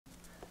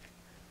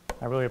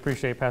I really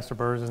appreciate Pastor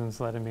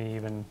Berzins letting me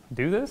even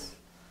do this.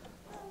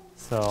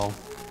 So,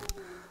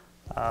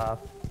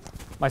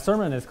 my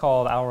sermon is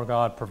called Our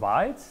God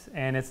Provides,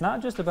 and it's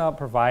not just about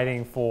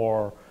providing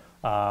for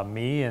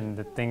me and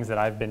the things that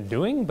I've been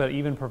doing, but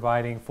even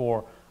providing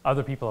for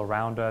other people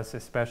around us,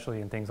 especially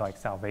in things like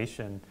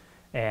salvation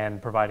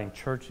and providing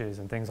churches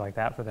and things like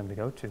that for them to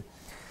go to.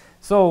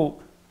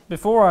 So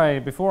before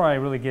I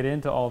really get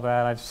into all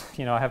that, I just,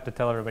 I have to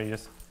tell everybody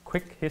just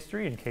quick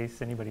history in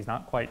case anybody's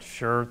not quite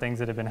sure things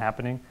that have been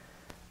happening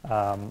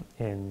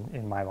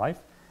in my life.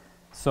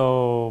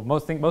 So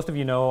most of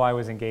you know I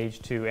was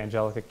engaged to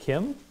Angelica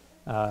Kim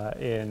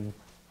in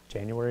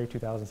January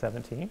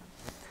 2017,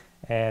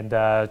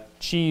 and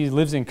she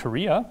lives in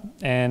Korea,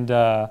 and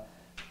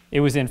it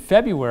was in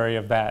February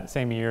of that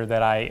same year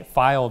that I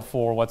filed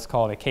for what's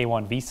called a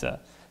K-1 visa,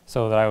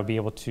 so that I would be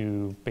able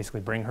to basically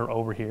bring her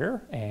over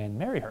here and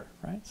marry her,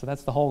 right? So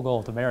that's the whole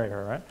goal, to marry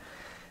her,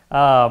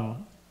 right?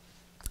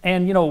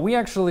 And we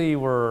actually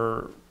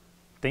were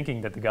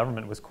thinking that the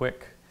government was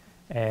quick,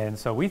 and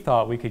so we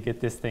thought we could get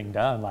this thing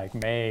done like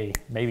May,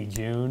 maybe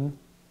June.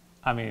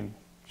 I mean,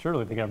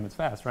 surely the government's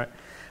fast, right?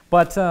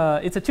 But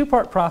it's a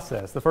two-part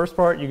process. The first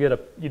part, you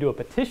do a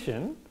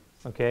petition,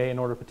 okay, in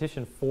order to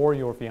petition for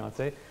your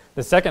fiance.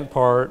 The second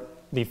part,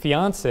 the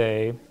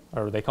fiance,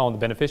 or they call him the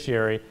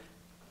beneficiary,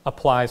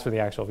 applies for the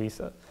actual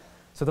visa.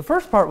 So the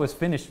first part was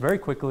finished very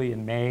quickly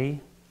in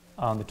May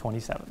on the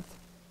 27th.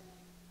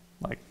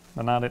 Like,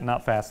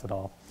 not fast at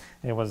all.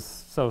 It was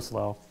so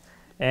slow.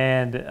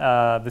 And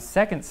the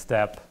second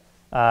step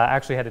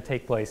actually had to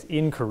take place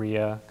in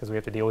Korea because we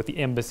have to deal with the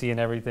embassy and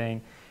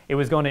everything. It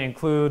was going to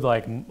include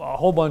like a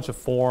whole bunch of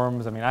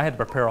forms. I mean, I had to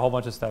prepare a whole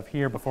bunch of stuff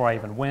here before I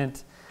even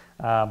went.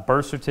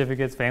 Birth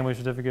certificates, family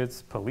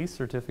certificates, police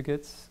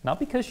certificates. Not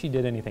because she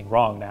did anything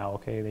wrong now,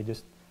 okay? They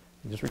just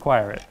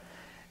require it.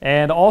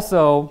 And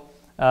also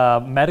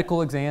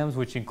medical exams,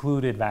 which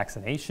included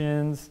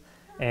vaccinations,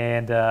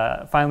 and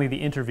finally the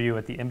interview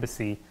at the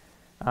embassy.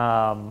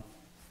 Now,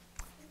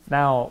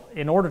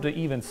 in order to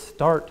even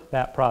start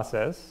that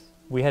process,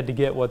 we had to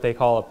get what they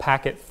call a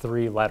Packet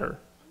 3 letter,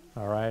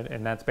 all right?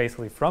 And that's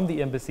basically from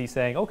the embassy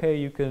saying, okay,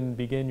 you can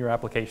begin your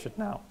application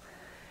now.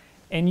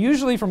 And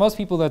usually for most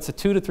people, that's a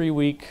 2 to 3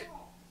 week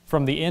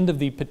from the end of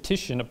the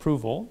petition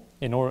approval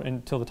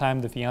until the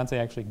time the fiance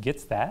actually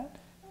gets that,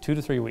 2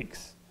 to 3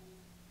 weeks.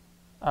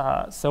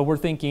 So we're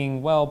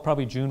thinking, well,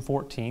 probably June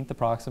 14th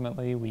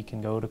approximately, we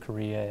can go to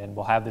Korea and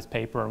we'll have this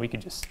paper and we can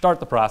just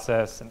start the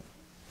process and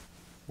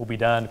we'll be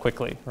done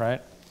quickly,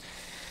 right?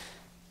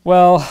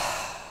 Well,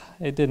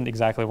 it didn't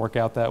exactly work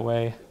out that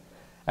way.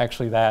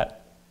 Actually,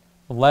 that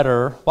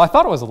letter, well, I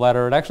thought it was a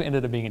letter. It actually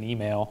ended up being an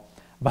email.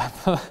 But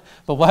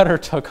the letter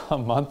took a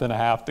month and a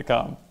half to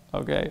come,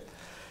 okay?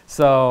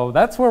 So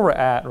that's where we're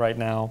at right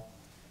now.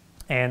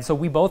 And so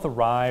we both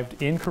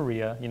arrived in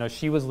Korea.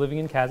 She was living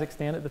in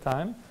Kazakhstan at the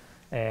time,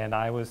 and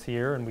I was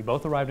here, and we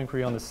both arrived in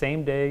Korea on the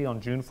same day,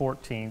 on June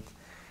 14th.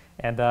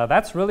 And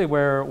that's really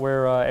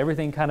where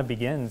everything kind of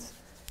begins.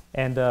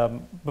 And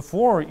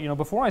before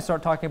I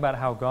start talking about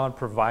how God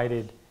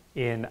provided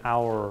in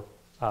our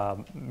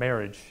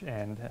marriage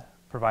and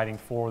providing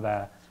for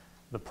the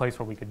place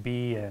where we could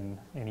be and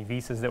any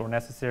visas that were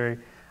necessary,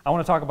 I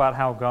want to talk about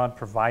how God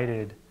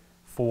provided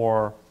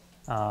for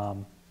a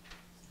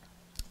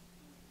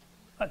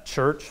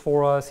church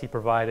for us. He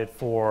provided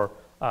for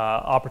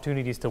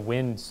opportunities to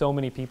win so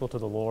many people to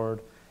the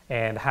Lord,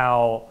 and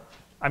how,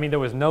 I mean, there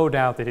was no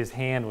doubt that His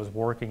hand was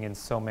working in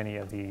so many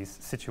of these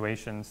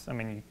situations. I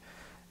mean,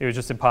 it was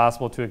just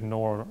impossible to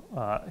ignore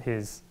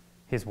His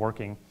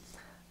working.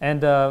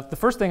 And the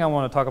first thing I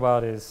want to talk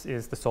about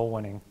is the soul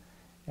winning.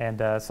 And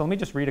so let me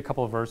just read a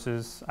couple of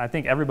verses. I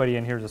think everybody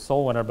in here is a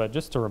soul winner, but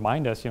just to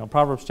remind us,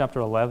 Proverbs chapter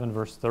 11,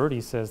 verse 30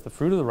 says, "The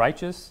fruit of the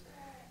righteous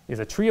is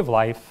a tree of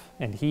life,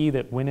 and he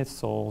that winneth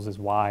souls is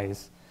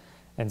wise."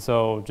 And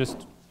so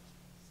just,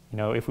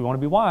 if we want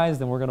to be wise,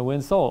 then we're going to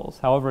win souls.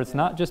 However, it's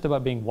not just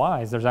about being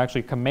wise. There's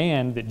actually a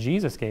command that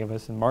Jesus gave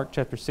us in Mark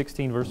chapter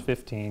 16, verse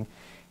 15.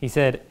 He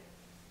said,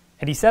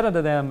 "And he said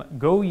unto them,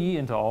 Go ye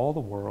into all the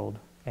world,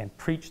 and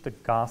preach the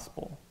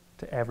gospel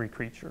to every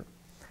creature."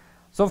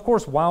 So, of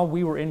course, while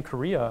we were in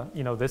Korea,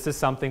 this is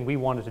something we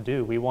wanted to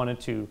do. We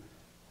wanted to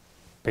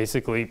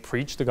basically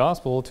preach the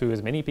gospel to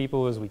as many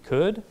people as we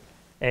could.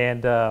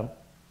 And,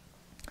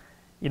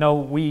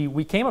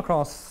 we came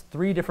across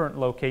 3 different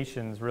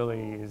locations,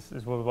 really, is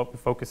what we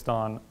focused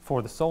on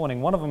for the soul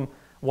winning. One of them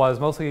was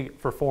mostly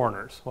for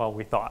foreigners. Well,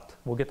 we thought.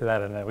 We'll get to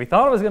that in a minute. We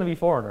thought it was going to be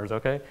foreigners,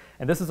 okay?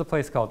 And this is a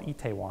place called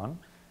Itaewon,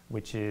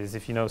 which is,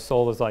 if you know,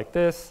 Seoul is like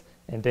this.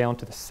 And down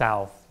to the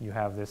south, you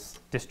have this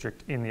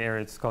district in the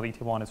area. It's called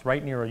Itaewon. It's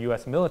right near a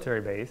U.S. military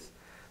base.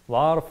 A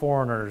lot of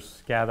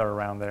foreigners gather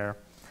around there.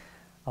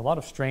 A lot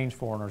of strange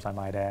foreigners, I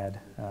might add.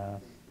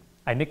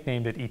 I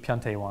nicknamed it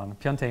Ipyeontaewon.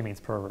 Pyeontae means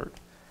pervert.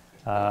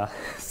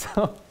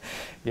 So,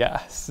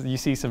 yeah, you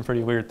see some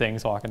pretty weird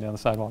things walking down the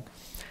sidewalk.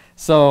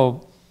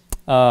 So,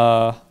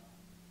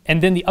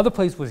 and then the other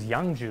place was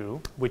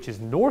Yangju, which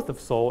is north of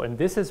Seoul, and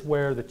this is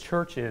where the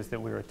church is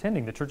that we were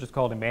attending. The church is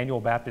called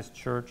Emmanuel Baptist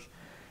Church.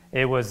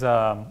 It was,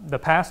 the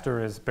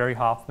pastor is Barry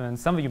Hoffman.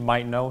 Some of you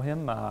might know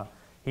him.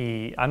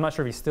 I'm not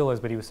sure if he still is,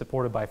 but he was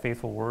supported by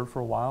Faithful Word for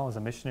a while as a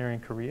missionary in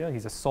Korea.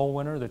 He's a soul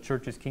winner. The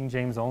church is King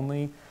James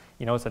only.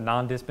 You know, it's a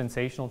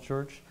non-dispensational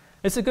church.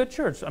 It's a good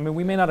church. I mean,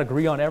 we may not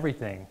agree on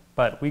everything,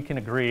 but we can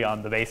agree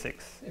on the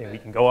basics. And we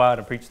can go out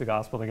and preach the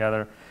gospel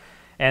together.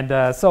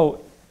 And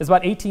so it's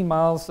about 18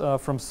 miles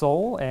from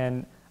Seoul.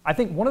 And I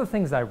think one of the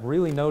things I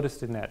really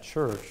noticed in that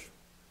church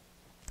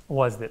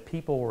was that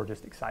people were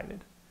just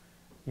excited.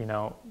 You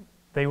know,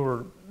 they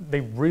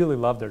really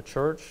loved their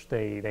church.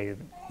 They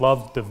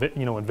loved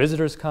when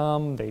visitors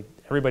come.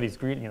 Everybody's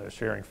greeting. They're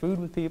sharing food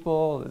with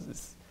people.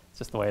 It's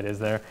just the way it is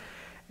there.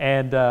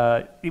 And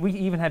we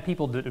even had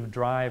people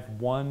drive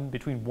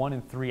between 1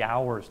 and 3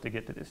 hours to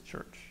get to this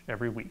church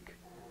every week.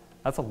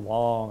 That's a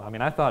long. I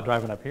mean, I thought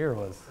driving up here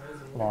was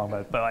long,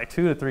 but like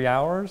 2 to 3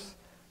 hours,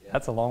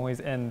 that's a long ways.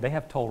 And they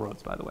have toll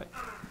roads, by the way,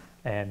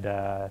 and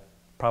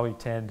probably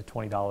 $10 to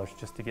 $20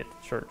 just to get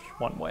to church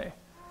one way.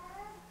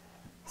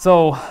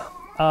 So,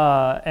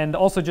 and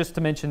also just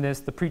to mention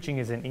this, the preaching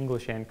is in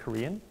English and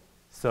Korean.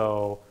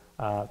 So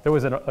there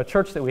was a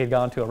church that we had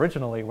gone to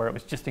originally where it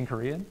was just in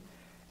Korean,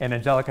 and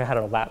Angelica had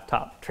her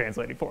laptop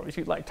translating for me.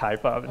 She'd like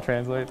type up and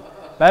translate.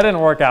 That didn't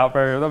work out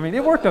very, I mean,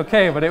 it worked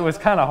okay, but it was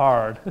kind of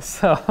hard.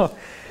 So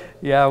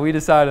yeah, we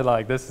decided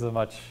like this is a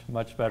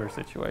much better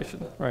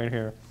situation right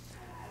here.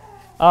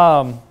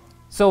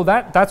 So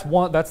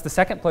that's the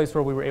second place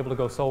where we were able to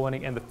go soul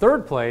winning, and the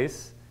third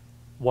place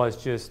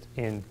was just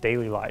in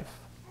daily life.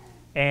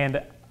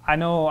 And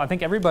I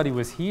think everybody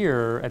was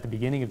here at the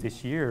beginning of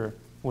this year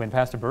when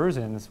Pastor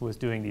Berzins was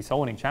doing these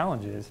soul winning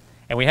challenges.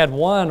 And we had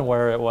one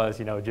where it was,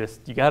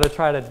 just you got to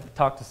try to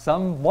talk to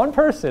one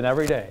person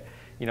every day.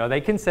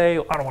 They can say,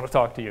 I don't want to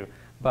talk to you,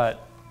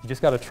 but you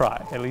just got to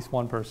try, at least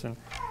one person.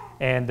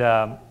 And,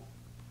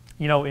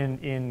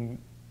 in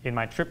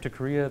my trip to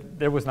Korea,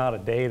 there was not a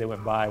day that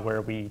went by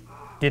where we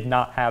did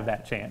not have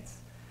that chance.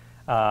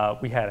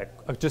 We had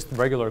just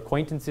regular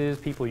acquaintances,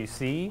 people you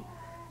see.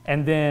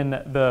 And then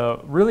the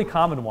really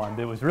common one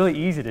that was really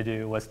easy to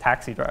do was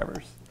taxi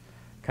drivers,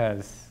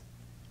 because,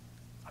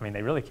 I mean,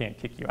 they really can't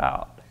kick you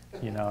out.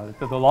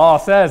 The law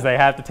says they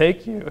have to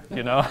take you,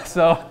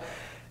 So,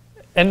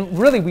 and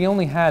really we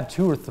only had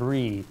 2 or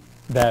 3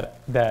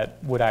 that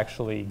would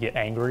actually get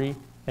angry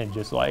and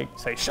just like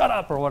say, shut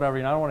up or whatever,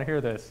 I don't want to hear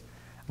this.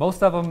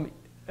 Most of them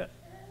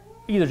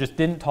either just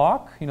didn't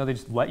talk, they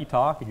just let you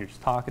talk and you're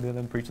just talking to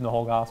them, preaching the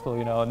whole gospel,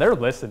 and they're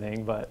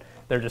listening, but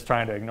they're just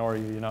trying to ignore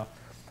you,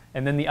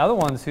 And then the other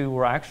ones who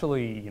were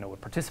actually,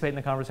 would participate in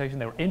the conversation,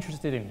 they were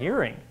interested in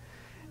hearing.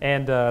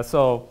 And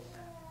so,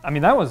 I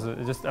mean, that was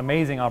just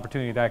amazing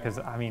opportunity because,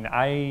 I mean,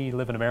 I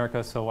live in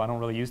America, so I don't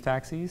really use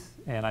taxis,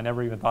 and I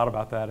never even thought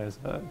about that as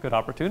a good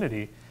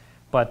opportunity.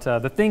 But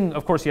the thing,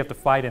 of course, you have to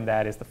fight in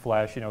that is the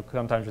flesh.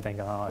 Sometimes you're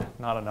thinking, oh,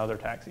 not another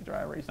taxi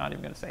driver. He's not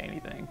even going to say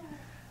anything.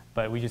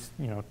 But we just,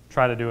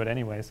 try to do it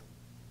anyways.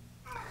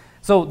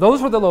 So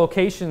those were the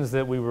locations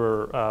that we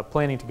were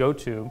planning to go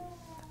to,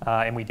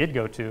 and we did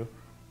go to.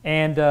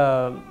 And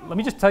let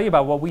me just tell you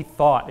about what we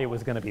thought it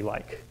was going to be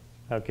like,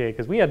 okay?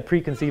 Because we had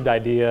preconceived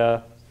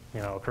idea,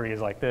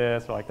 Korea's like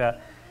this or like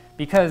that.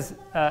 Because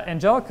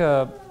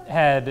Angelica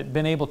had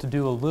been able to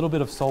do a little bit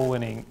of soul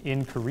winning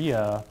in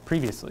Korea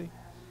previously.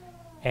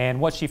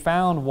 And what she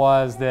found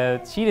was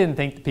that she didn't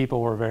think the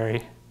people were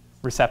very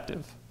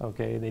receptive,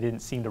 okay? They didn't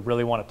seem to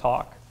really want to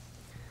talk.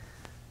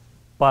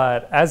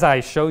 But as I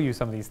show you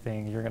some of these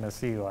things, you're going to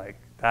see like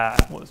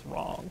that was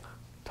wrong,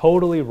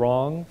 totally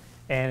wrong.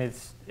 And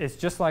it's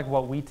just like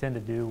what we tend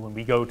to do when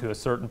we go to a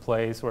certain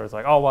place where it's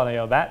like, oh,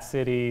 well, that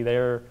city,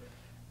 they're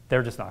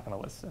just not going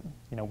to listen.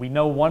 We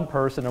know one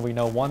person or we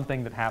know one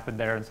thing that happened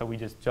there, and so we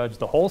just judge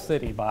the whole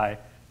city by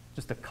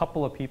just a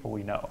couple of people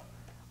we know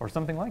or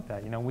something like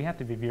that. We have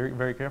to be very,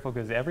 very careful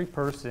because every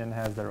person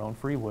has their own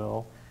free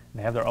will, and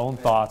they have their own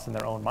thoughts and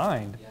their own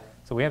mind. Yeah.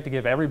 So we have to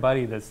give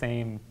everybody the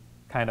same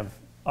kind of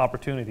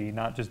opportunity,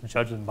 not just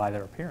judge them by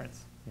their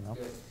appearance. Good.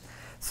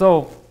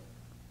 So.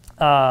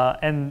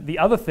 And the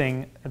other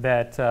thing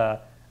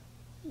that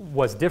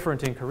was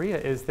different in Korea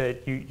is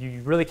that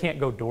you really can't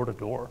go door to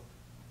door.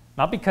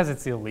 Not because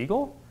it's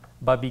illegal,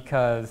 but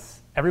because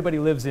everybody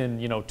lives in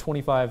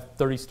 25,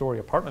 30-story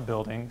apartment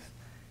buildings,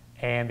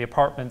 and the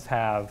apartments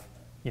have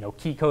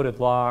key-coded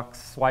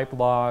locks, swipe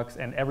locks,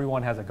 and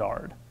everyone has a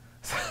guard.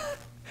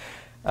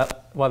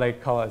 Well, they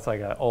call it's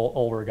like an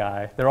older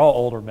guy. They're all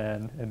older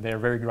men, and they're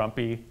very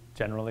grumpy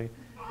generally,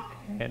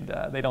 and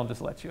they don't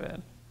just let you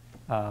in.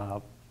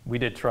 We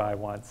did try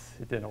once.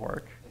 It didn't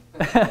work.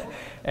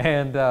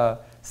 And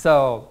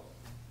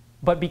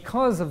but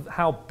because of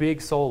how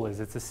big Seoul is,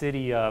 it's a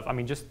city of, I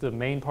mean, just the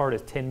main part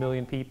is 10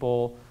 million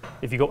people.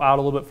 If you go out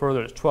a little bit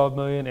further, it's 12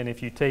 million. And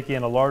if you take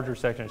in a larger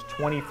section, it's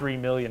 23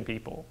 million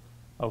people,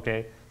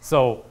 okay?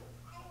 So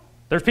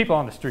there's people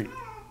on the street,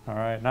 all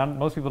right?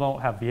 Most people don't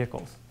have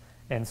vehicles.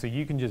 And so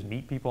you can just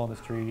meet people on the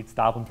street,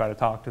 stop them, try to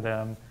talk to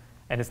them.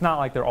 And it's not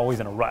like they're always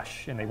in a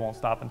rush and they won't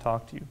stop and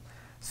talk to you.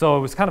 So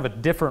it was kind of a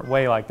different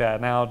way like that.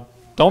 Now,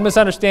 don't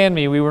misunderstand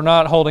me. We were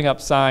not holding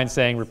up signs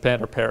saying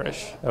repent or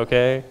perish,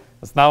 okay?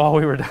 That's not what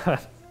we were doing.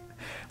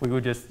 We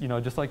would just,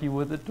 just like you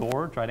would at the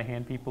door, try to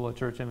hand people a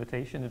church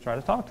invitation and try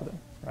to talk to them,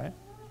 right?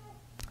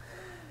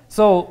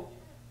 So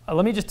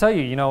let me just tell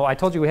you, I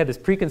told you we had this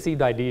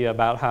preconceived idea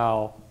about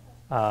how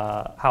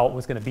it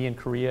was going to be in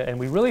Korea, and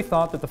we really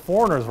thought that the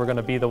foreigners were going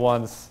to be the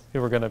ones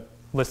who were going to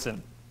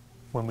listen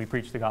when we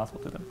preached the gospel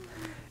to them.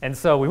 And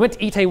so we went to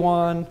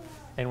Itaewon,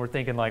 and we're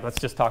thinking, like, let's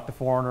just talk to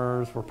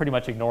foreigners. We're pretty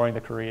much ignoring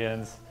the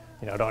Koreans.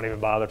 Don't even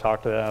bother to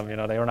talk to them.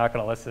 They were not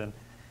going to listen.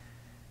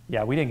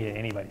 Yeah, we didn't get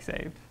anybody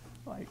saved.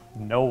 Like,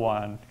 no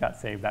one got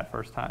saved that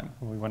first time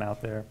when we went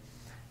out there.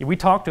 We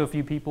talked to a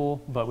few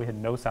people, but we had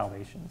no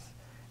salvations.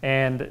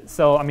 And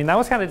so, that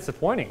was kind of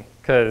disappointing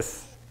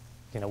because,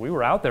 we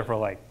were out there for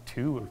like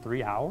 2 or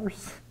 3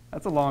 hours.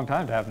 That's a long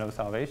time to have no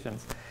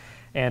salvations.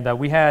 And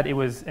it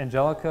was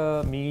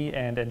Angelica, me,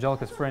 and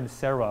Angelica's friend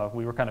Sarah.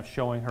 We were kind of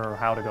showing her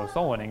how to go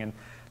soul winning. And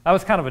that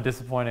was kind of a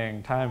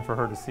disappointing time for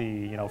her to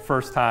see,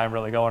 first time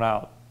really going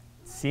out,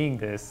 seeing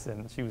this.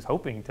 And she was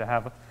hoping to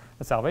have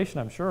a salvation,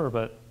 I'm sure.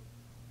 But,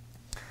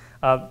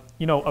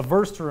 a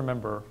verse to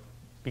remember,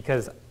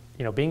 because,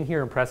 being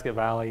here in Prescott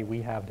Valley,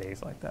 we have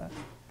days like that.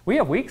 We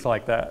have weeks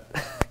like that,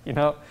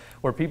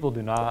 where people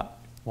do not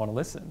want to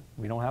listen.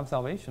 We don't have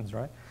salvations,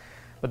 right?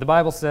 But the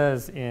Bible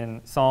says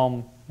in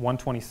Psalm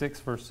 126,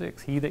 verse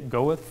 6, "He that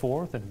goeth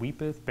forth and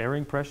weepeth,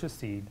 bearing precious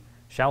seed,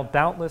 shall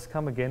doubtless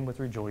come again with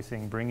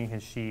rejoicing, bringing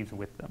his sheaves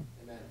with them."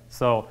 Amen.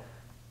 So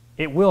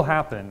it will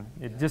happen.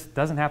 It just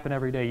doesn't happen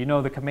every day.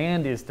 The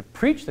command is to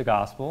preach the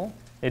gospel.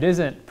 It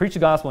isn't preach the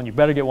gospel and you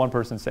better get one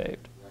person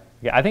saved. Right.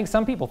 Yeah, I think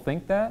some people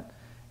think that,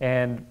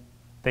 and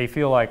they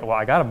feel like, well,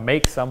 I got to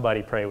make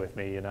somebody pray with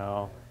me, and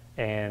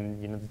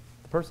the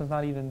person's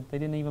they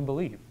didn't even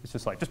believe. It's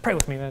just like, just pray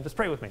with me, man, just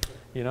pray with me,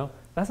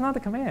 That's not the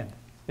command.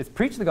 It's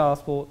preach the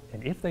gospel,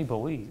 and if they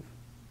believe,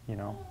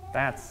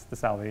 that's the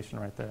salvation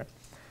right there.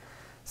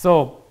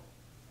 So,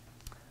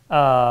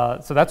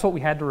 so that's what we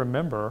had to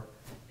remember.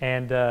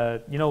 And,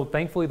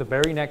 thankfully the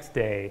very next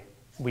day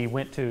we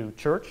went to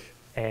church,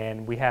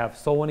 and we have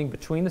soul winning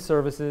between the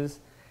services,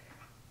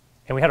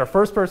 and we had our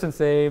first person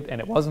saved,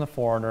 and it wasn't a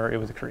foreigner, it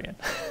was a Korean.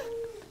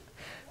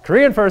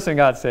 Korean person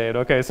got saved.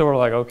 Okay, so we're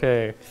like,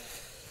 okay,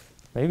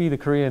 maybe the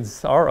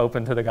Koreans are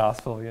open to the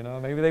gospel,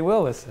 maybe they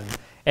will listen.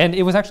 And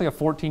it was actually a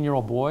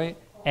 14-year-old boy,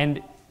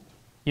 and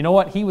you know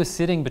what? He was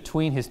sitting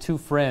between his 2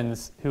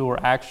 friends who were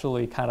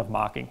actually kind of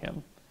mocking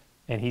him,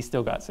 and he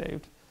still got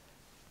saved.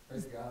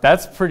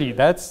 That's pretty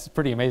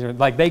amazing.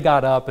 Like, they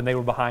got up and they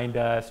were behind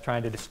us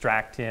trying to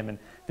distract him, and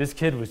this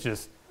kid was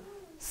just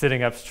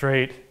sitting up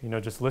straight,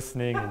 just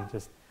listening,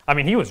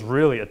 and he was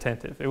really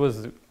attentive.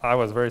 I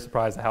was very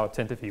surprised at how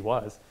attentive he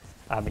was.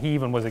 He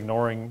even was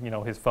ignoring,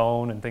 his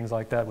phone and things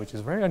like that, which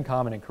is very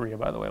uncommon in Korea,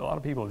 by the way. A lot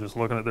of people are just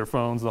looking at their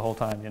phones the whole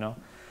time,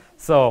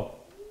 So,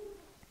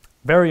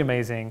 very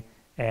amazing,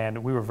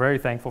 and we were very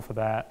thankful for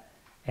that.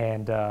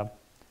 And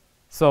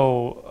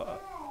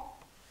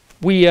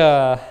we,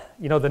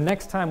 the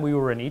next time we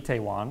were in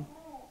Itaewon,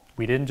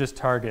 we didn't just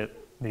target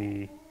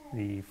the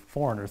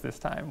foreigners this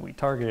time. We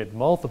targeted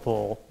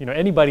multiple,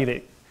 anybody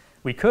that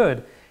we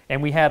could,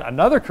 and we had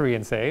another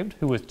Korean saved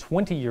who was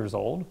 20 years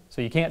old.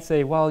 So you can't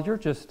say, well, you're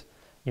just,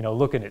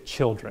 looking at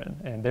children,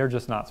 and they're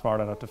just not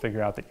smart enough to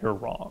figure out that you're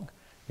wrong.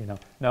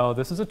 No,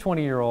 this is a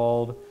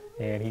 20-year-old,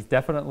 and he's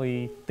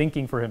definitely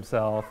thinking for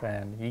himself,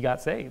 and he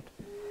got saved.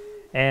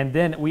 And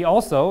then we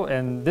also,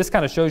 and this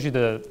kind of shows you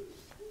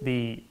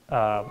the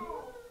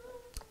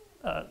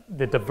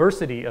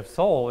diversity of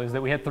soul, is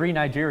that we had 3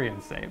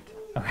 Nigerians saved.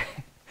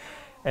 Okay,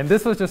 and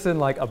this was just in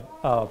like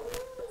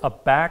a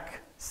back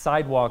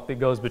sidewalk that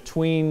goes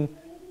between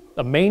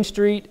a main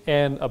street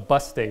and a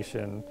bus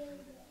station,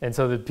 and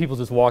so the people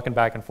just walking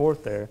back and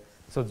forth there.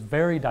 So it's a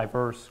very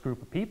diverse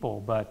group of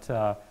people, but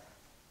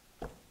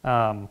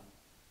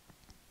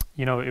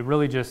it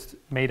really just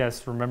made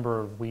us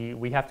remember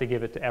we have to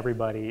give it to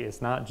everybody.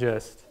 It's not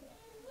just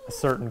a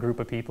certain group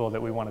of people that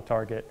we want to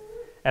target.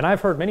 And I've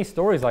heard many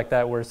stories like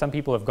that where some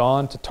people have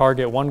gone to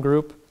target one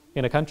group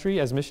in a country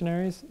as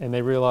missionaries, and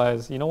they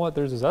realize, you know what,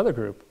 there's this other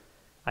group.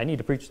 I need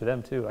to preach to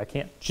them too. I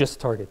can't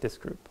just target this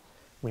group.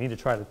 We need to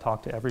try to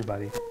talk to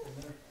everybody.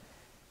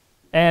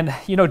 And,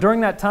 during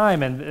that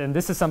time, and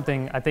this is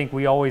something I think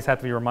we always have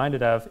to be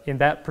reminded of, in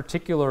that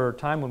particular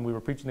time when we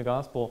were preaching the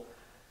gospel,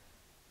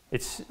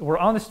 we're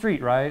on the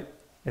street, right?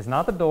 It's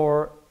not the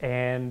door,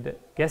 and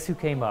guess who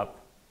came up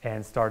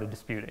and started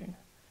disputing?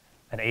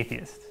 An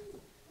atheist.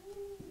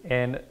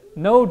 And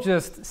no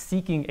just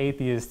seeking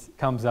atheist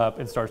comes up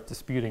and starts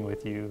disputing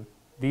with you.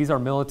 These are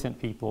militant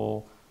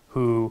people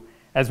who,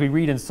 as we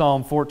read in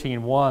Psalm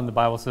 14:1, the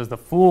Bible says, "The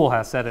fool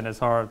has said in his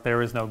heart,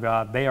 there is no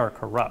God. They are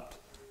corrupt.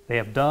 They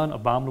have done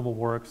abominable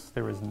works.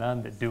 There is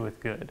none that doeth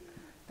good."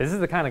 This is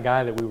the kind of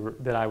guy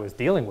that I was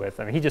dealing with.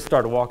 He just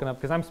started walking up,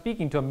 because I'm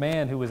speaking to a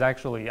man who was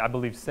actually, I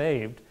believe,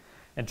 saved,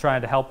 and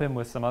trying to help him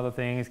with some other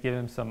things, give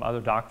him some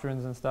other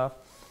doctrines and stuff.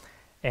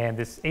 And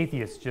this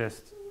atheist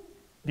just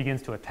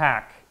begins to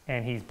attack,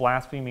 and he's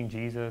blaspheming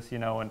Jesus,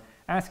 and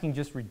asking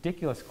just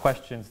ridiculous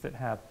questions that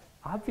have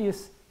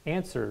obvious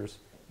answers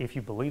if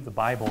you believe the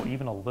Bible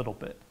even a little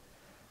bit.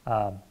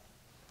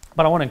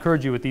 But I want to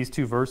encourage you with these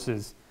two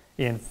verses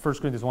in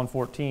 1 Corinthians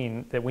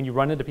 1:14, that when you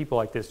run into people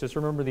like this, just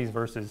remember these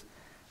verses.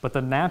 But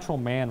the natural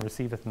man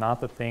receiveth not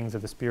the things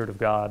of the Spirit of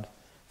God,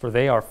 for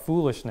they are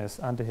foolishness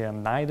unto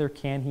him, neither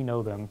can he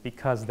know them,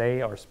 because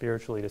they are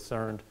spiritually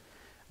discerned.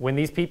 When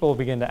these people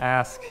begin to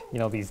ask,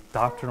 these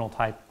doctrinal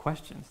type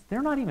questions,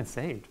 they're not even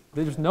saved.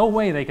 There's no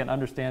way they can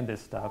understand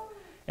this stuff.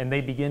 And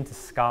they begin to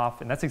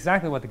scoff. And that's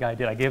exactly what the guy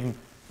did. I gave him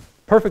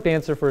perfect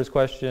answer for his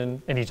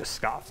question, and he just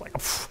scoffs like,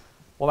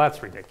 well,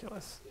 that's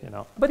ridiculous,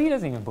 But he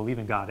doesn't even believe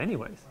in God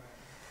anyways.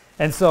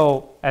 And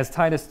so, as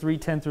Titus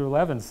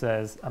 3:10-11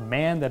 says, a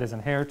man that is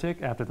an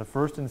heretic after the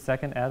first and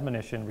second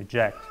admonition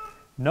reject,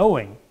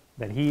 knowing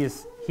that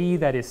he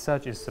that is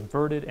such is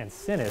subverted and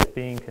sinneth,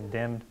 being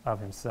condemned of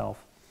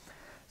himself.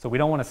 So we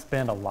don't want to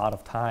spend a lot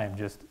of time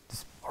just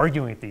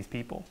arguing with these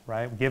people,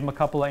 right? Give them a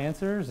couple of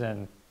answers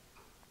and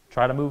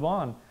try to move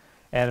on.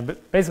 And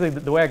basically,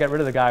 the way I got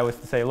rid of the guy was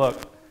to say, look,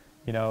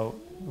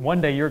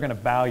 one day you're going to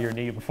bow your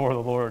knee before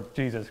the Lord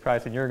Jesus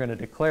Christ, and you're going to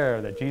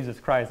declare that Jesus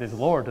Christ is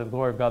Lord to the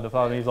glory of God the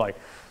Father. And he's like,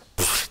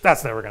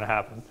 that's never going to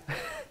happen.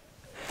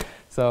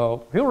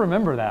 So he'll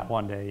remember that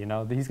one day,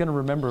 He's going to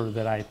remember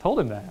that I told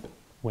him that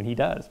when he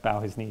does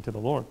bow his knee to the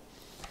Lord.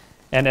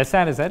 And as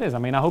sad as that is,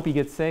 I hope he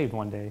gets saved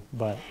one day,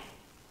 but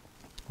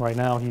right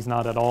now he's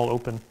not at all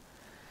open.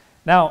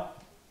 Now,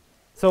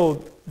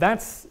 so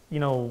that's,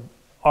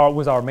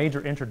 was our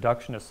major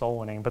introduction to soul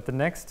winning. But the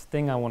next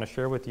thing I want to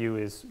share with you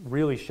is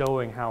really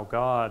showing how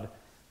God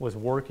was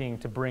working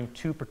to bring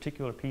two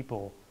particular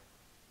people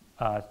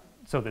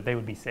so that they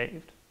would be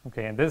saved.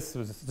 Okay, and this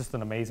was just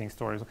an amazing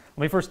story. Let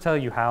me first tell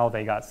you how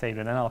they got saved,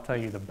 and then I'll tell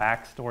you the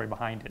backstory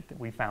behind it that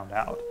we found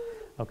out.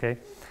 Okay,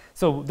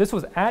 so this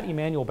was at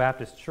Emmanuel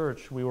Baptist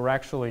Church. We were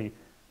actually,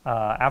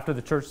 after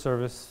the church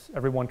service,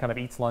 everyone kind of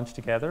eats lunch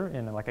together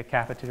in like a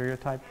cafeteria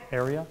type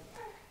area.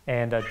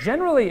 And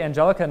generally,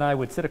 Angelica and I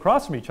would sit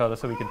across from each other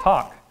so we could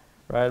talk,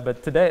 right?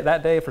 But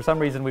that day, for some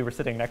reason, we were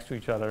sitting next to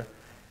each other.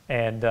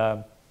 And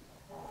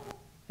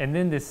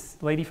then this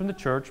lady from the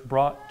church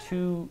brought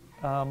two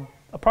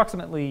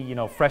approximately,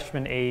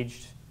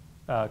 freshman-aged,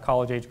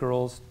 college-age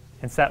girls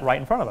and sat right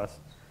in front of us.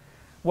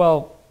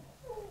 Well,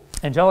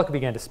 Angelica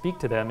began to speak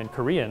to them in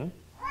Korean,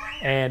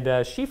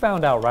 and she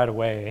found out right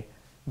away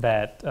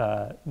that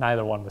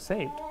neither one was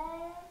saved.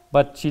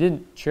 But she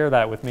didn't share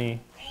that with me.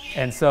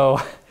 And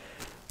so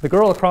the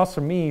girl across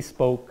from me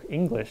spoke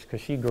English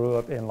because she grew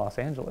up in Los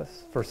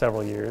Angeles for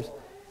several years.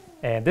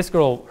 And this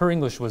girl, her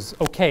English was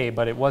okay,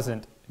 but it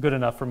wasn't good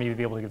enough for me to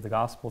be able to give the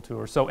gospel to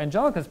her. So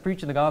Angelica's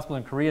preaching the gospel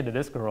in Korean to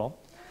this girl.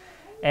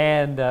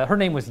 And her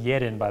name was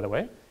Yedin, by the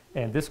way.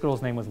 And this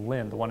girl's name was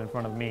Lynn, the one in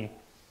front of me.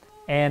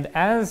 And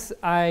as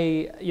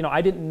I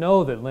didn't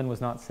know that Lynn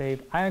was not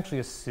saved, I actually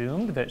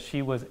assumed that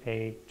she was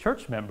a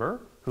church member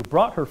who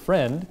brought her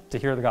friend to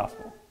hear the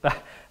gospel.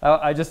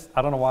 I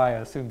don't know why I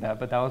assumed that,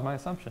 but that was my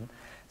assumption.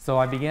 So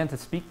I began to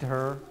speak to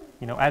her,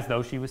 as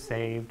though she was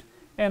saved.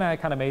 And I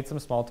kind of made some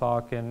small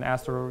talk and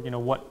asked her,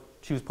 what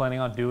she was planning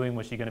on doing.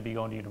 Was she going to be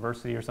going to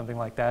university or something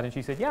like that? And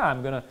she said, yeah,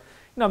 I'm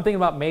thinking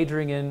about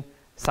majoring in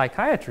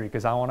psychiatry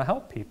because I want to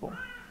help people.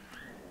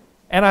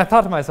 And I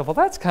thought to myself, well,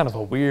 that's kind of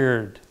a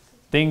weird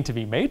thing to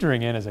be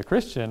majoring in as a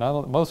Christian.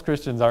 Most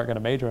Christians aren't going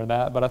to major in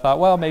that. But I thought,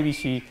 well, maybe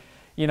she,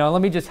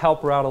 let me just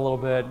help her out a little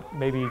bit,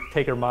 maybe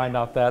take her mind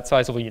off that. So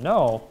I said,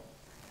 well,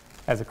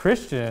 as a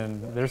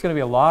Christian, there's going to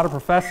be a lot of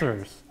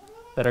professors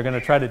that are going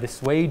to try to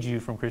dissuade you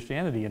from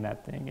Christianity in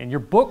that thing. And your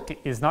book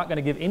is not going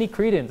to give any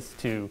credence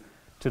to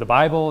the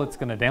Bible. It's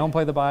going to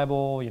downplay the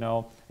Bible.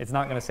 It's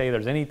not going to say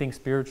there's anything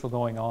spiritual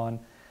going on.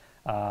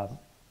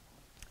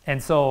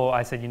 And so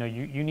I said,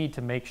 you need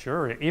to make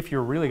sure, if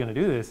you're really going to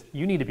do this,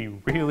 you need to be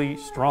really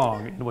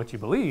strong in what you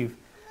believe,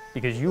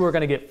 because you are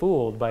going to get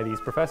fooled by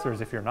these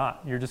professors if you're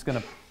not. You're just going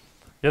to,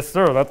 yes,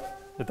 sir,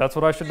 that's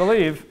what I should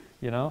believe,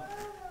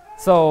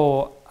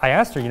 So I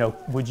asked her,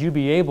 would you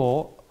be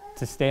able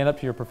to stand up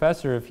to your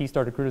professor if he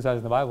started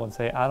criticizing the Bible and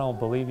say, I don't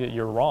believe it,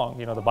 you're wrong.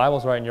 The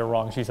Bible's right and you're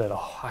wrong. She said,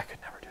 oh, I could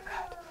never do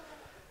that.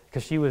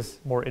 Because she was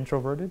more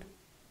introverted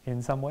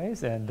in some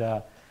ways.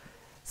 And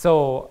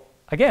so,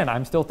 again,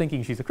 I'm still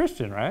thinking she's a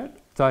Christian, right?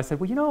 So I said,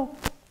 well,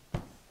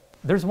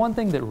 there's one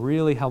thing that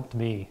really helped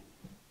me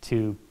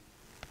to,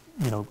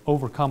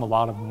 overcome a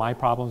lot of my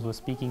problems with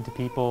speaking to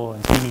people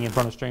and speaking in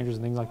front of strangers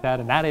and things like that,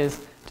 and that is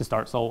to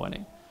start soul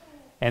winning.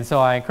 And so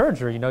I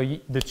encouraged her,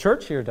 the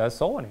church here does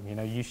soul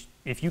winning.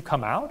 If you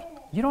come out,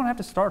 you don't have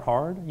to start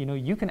hard.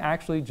 You can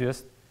actually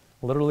just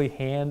literally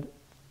hand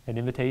an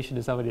invitation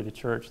to somebody to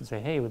church and say,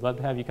 hey, we'd love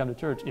to have you come to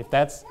church. If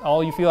that's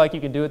all you feel like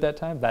you can do at that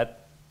time,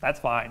 that's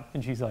fine.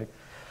 And she's like,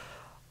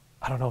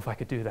 I don't know if I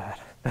could do that.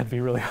 That'd be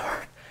really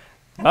hard.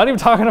 Not even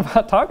talking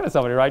to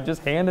somebody, right?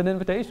 Just hand an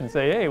invitation and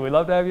say, hey, we'd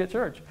love to have you at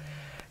church.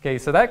 Okay,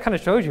 so that kind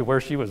of shows you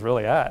where she was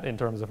really at in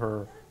terms of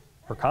her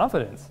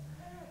confidence.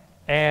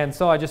 And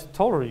so I just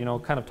told her,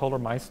 kind of told her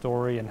my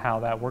story and how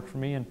that worked for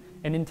me. And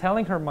in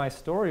telling her my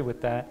story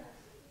with that,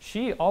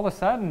 she all of a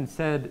sudden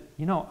said,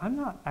 I'm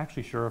not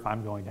actually sure if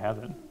I'm going to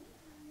heaven.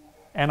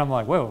 And I'm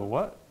like, whoa,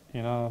 what?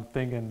 I'm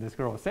thinking this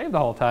girl was saved the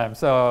whole time.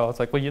 So it's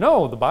like,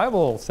 well, the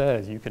Bible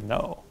says you can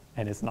know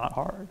and it's not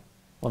hard.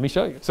 Let me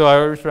show you. So I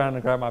reached around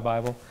and grabbed my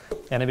Bible,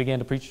 and I began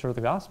to preach to her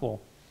the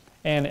gospel.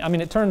 And I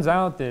mean, it turns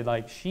out that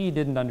like she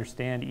didn't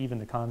understand even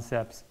the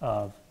concepts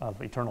of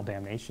eternal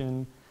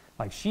damnation.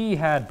 Like she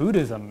had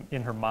Buddhism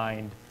in her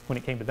mind when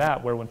it came to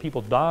that, where when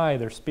people die,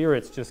 their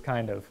spirits just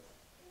kind of,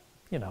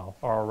 you know,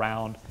 are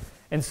around.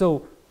 And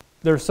so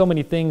there's some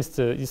things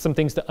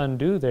to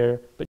undo there,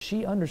 but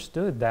she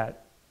understood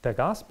that the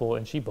gospel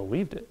and she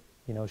believed it.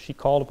 You know, she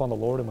called upon the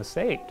Lord and was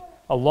saved,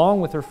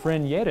 along with her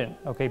friend Yedin.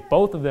 Okay,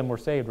 both of them were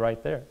saved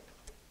right there.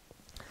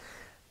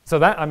 So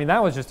that, I mean,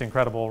 that was just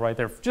incredible right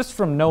there. Just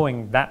from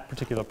knowing that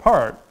particular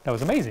part, that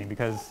was amazing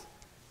because,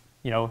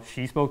 you know,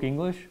 she spoke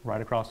English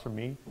right across from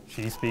me.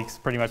 She speaks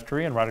pretty much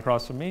Korean right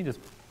across from me. Just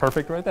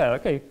perfect right there.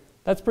 Okay,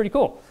 that's pretty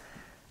cool.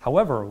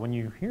 However, when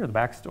you hear the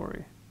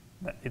backstory,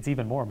 it's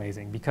even more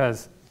amazing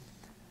because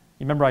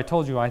you remember I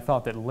told you I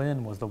thought that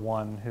Lynn was the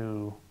one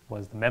who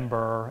was the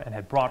member and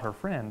had brought her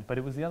friend, but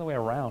it was the other way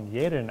around.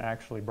 Yedin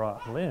actually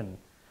brought Lynn.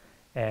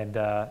 And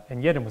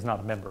Yedin was not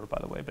a member, by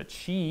the way, but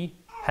she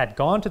had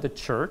gone to the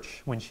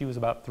church when she was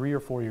about 3 or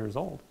 4 years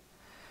old.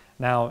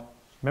 Now,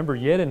 remember,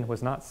 Yedin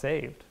was not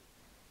saved.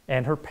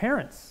 And her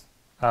parents,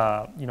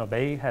 you know,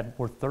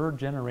 were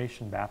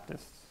third-generation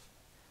Baptists,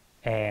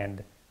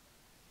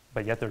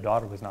 but yet their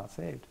daughter was not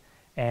saved.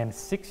 And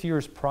 6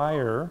 years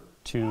prior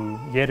to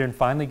Yedin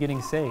finally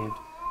getting saved,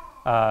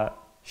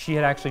 she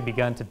had actually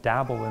begun to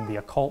dabble in the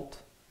occult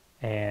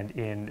and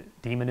in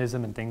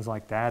demonism and things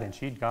like that, and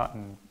she'd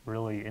gotten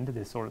really into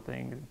this sort of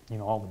thing, you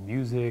know, all the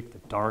music, the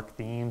dark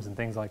themes and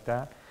things like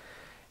that.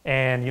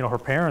 And, you know, her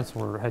parents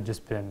had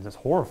just been just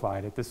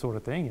horrified at this sort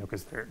of thing, you know,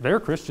 because they're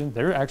Christian,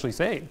 they're actually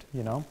saved,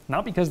 you know,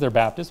 not because they're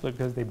Baptists, but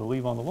because they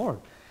believe on the Lord.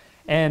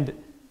 And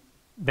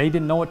they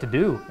didn't know what to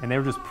do, and they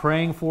were just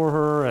praying for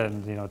her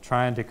and, you know,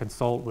 trying to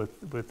consult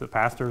with the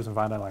pastors and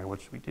find out, like,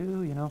 what should we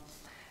do, you know?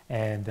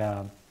 And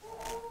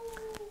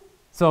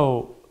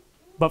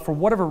but for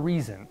whatever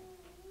reason,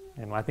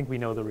 and I think we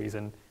know the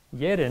reason,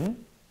 Yedin,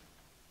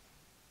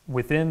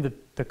 within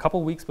the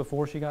couple weeks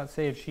before she got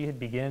saved, she had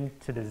begun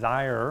to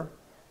desire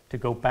to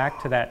go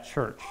back to that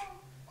church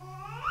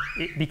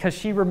because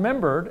she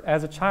remembered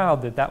as a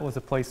child that was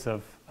a place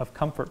of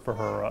comfort for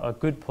her, a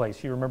good place.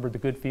 She remembered the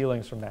good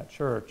feelings from that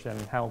church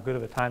and how good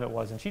of a time it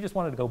was, and she just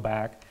wanted to go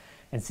back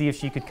and see if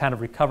she could kind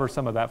of recover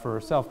some of that for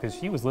herself because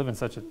she was living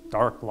such a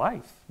dark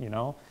life, you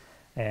know,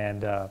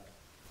 and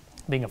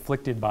being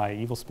afflicted by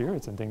evil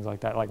spirits and things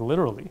like that, like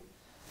literally.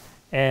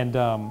 And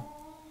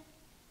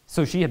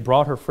so she had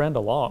brought her friend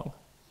along,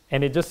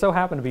 and it just so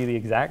happened to be the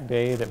exact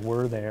day that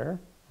we're there,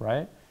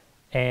 right?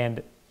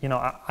 And, you know,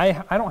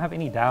 I don't have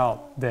any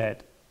doubt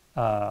that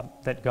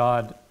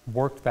God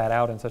worked that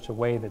out in such a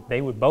way that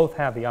they would both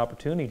have the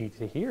opportunity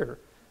to hear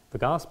the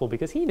gospel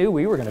because he knew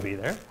we were going to be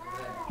there.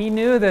 He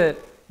knew that,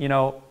 you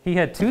know, he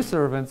had 2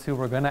 servants who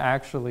were going to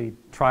actually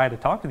try to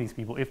talk to these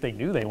people if they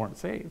knew they weren't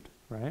saved,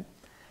 right?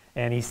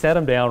 And he set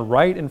them down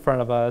right in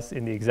front of us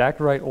in the exact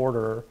right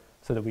order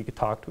so that we could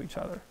talk to each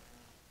other.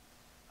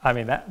 I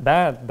mean,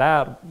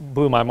 that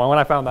blew my mind. When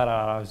I found that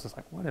out, I was just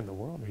like, what in the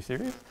world? Are you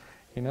serious?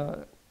 You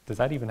know, does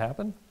that even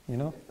happen? You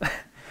know?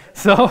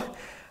 So,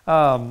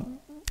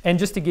 and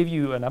just to give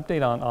you an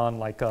update on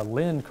like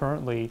Lynn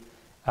currently,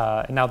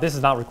 now this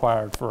is not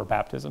required for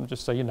baptism,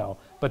 just so you know,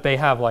 but they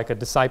have like a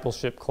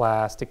discipleship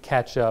class to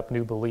catch up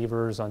new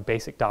believers on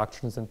basic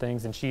doctrines and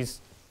things, and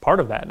she's part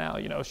of that now.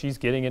 You know, she's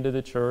getting into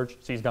the church.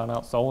 She's gone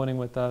out soul winning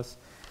with us.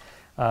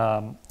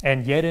 And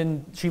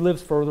Yedin, she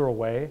lives further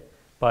away,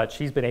 but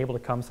she's been able to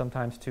come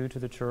sometimes too to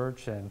the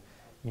church, and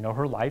you know,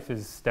 her life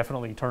is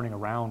definitely turning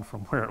around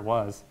from where it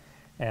was.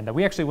 And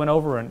we actually went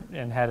over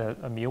and had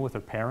a meal with her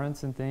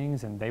parents and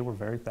things, and they were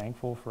very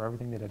thankful for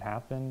everything that had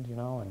happened, you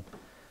know.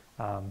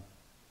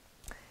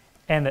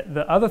 And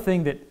the other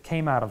thing that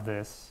came out of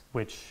this,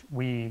 which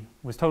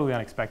was totally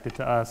unexpected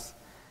to us,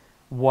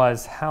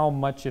 was how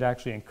much it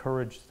actually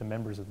encouraged the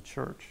members of the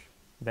church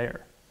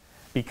there.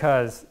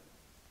 Because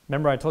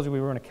remember I told you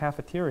we were in a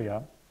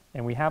cafeteria,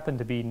 and we happened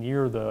to be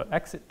near the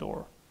exit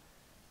door.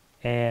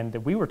 And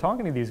we were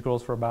talking to these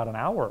girls for about an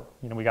hour.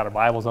 You know, we got our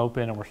Bibles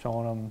open and we're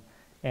showing them.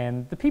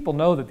 And the people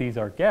know that these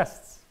are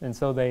guests, and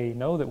so they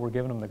know that we're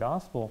giving them the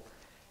gospel.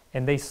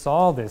 And they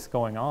saw this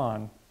going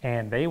on,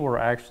 and they were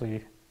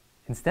actually,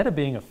 instead of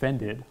being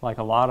offended, like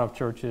a lot of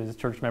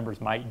church members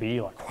might be,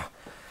 like,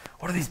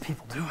 what are these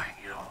people doing?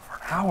 You know, for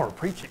an hour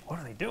preaching, what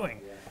are they doing?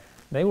 Yeah.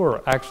 They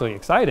were actually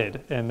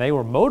excited, and they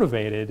were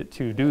motivated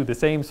to do the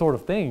same sort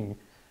of thing,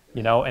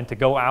 you know, and to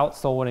go out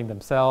soul winning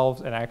themselves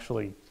and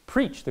actually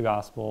preach the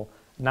gospel,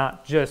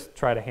 not just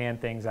try to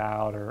hand things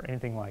out or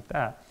anything like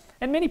that.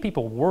 And many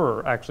people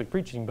were actually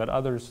preaching, but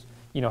others,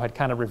 you know, had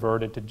kind of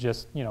reverted to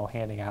just, you know,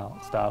 handing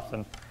out stuff.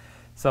 And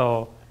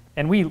so,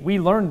 and we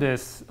learned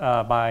this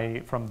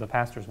from the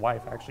pastor's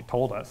wife actually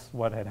told us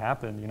what had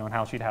happened, you know, and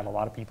how she'd had a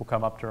lot of people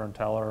come up to her and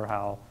tell her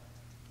how,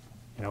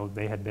 you know,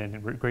 they had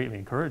been greatly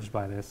encouraged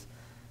by this.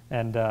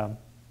 And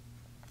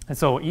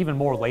so even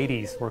more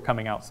ladies were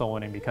coming out soul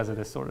winning because of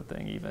this sort of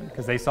thing, even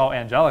because they saw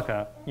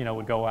Angelica, you know,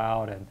 would go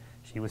out and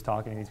she was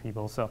talking to these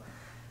people. So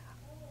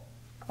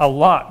a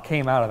lot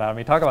came out of that. I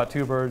mean, talk about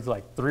two birds,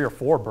 like 3 or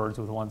 4 birds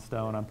with one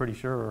stone, I'm pretty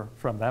sure,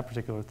 from that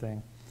particular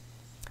thing.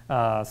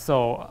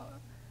 So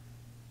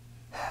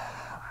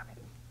I mean,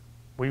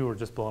 we were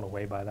just blown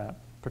away by that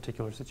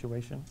particular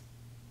situation.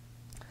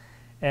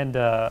 And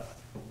let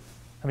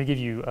me give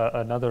you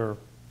another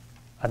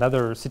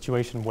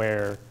situation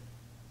where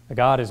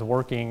God is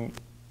working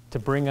to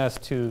bring us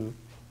to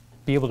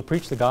be able to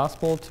preach the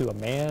gospel to a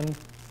man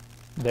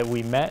that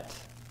we met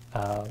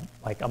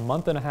like a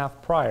month and a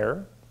half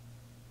prior,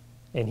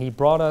 and he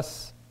brought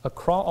us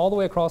all the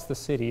way across the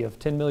city of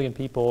 10 million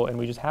people, and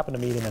we just happened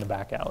to meet him in a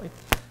back alley.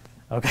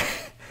 Okay,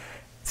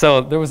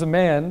 so there was a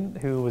man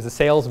who was a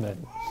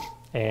salesman,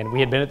 and we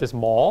had been at this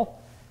mall,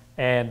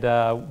 and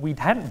we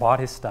hadn't bought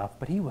his stuff,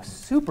 but he was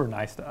super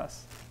nice to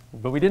us.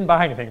 But we didn't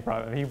buy anything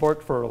from him. He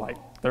worked for like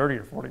 30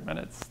 or 40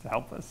 minutes to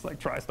help us like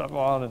try stuff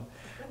on, and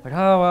like,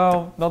 oh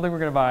well, don't think we're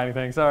gonna buy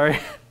anything, sorry.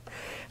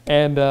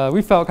 And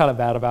we felt kind of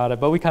bad about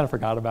it, but we kind of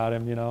forgot about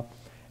him, you know.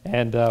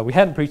 And we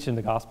hadn't preached in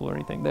the gospel or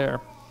anything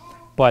there.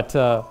 But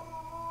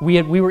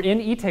we were in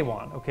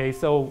Itaewon, okay?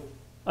 So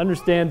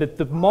understand that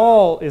the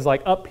mall is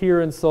like up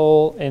here in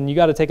Seoul, and you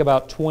got to take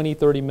about 20,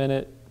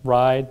 30-minute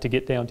ride to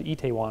get down to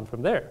Itaewon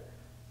from there,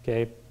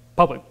 okay?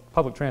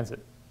 Public transit.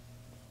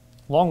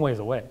 Long ways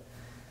away.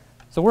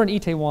 So we're in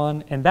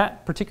Itaewon, and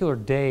that particular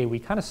day, we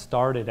kind of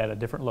started at a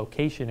different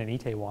location in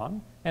Itaewon.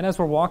 And as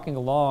we're walking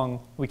along,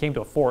 we came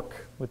to a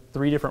fork with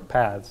 3 different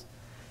paths.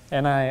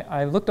 And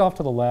I looked off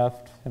to the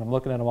left, and I'm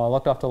looking at them all. I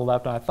looked off to the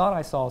left, and I thought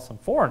I saw some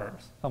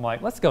foreigners. I'm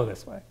like, let's go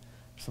this way.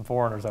 There's some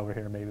foreigners over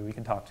here maybe we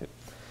can talk to.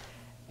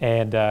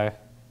 And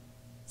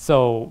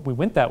so we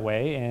went that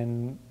way,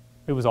 and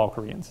it was all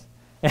Koreans.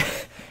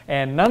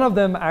 And none of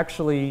them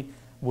actually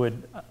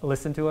would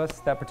listen to us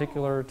that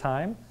particular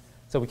time.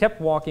 So we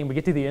kept walking. We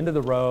get to the end of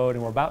the road,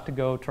 and we're about to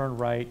go turn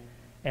right.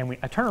 And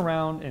I turn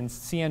around and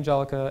see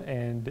Angelica,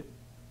 and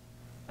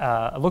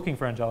looking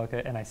for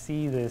Angelica, and I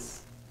see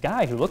this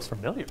guy who looks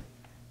familiar.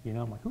 You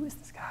know, I'm like, who is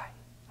this guy?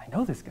 I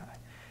know this guy.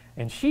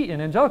 And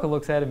Angelica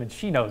looks at him, and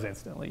she knows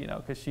instantly, you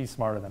know, because she's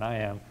smarter than I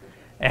am.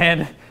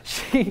 And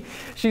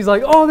she's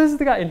like, oh, this is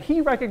the guy. And he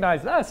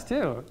recognized us,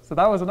 too. So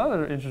that was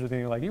another interesting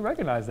thing. Like, he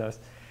recognized us.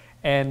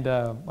 And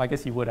I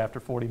guess you would after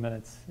 40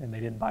 minutes, and they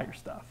didn't buy your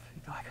stuff.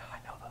 You'd be like, oh, I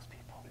know those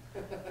people.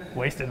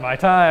 Wasted my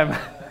time.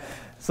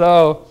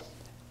 So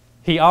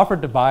he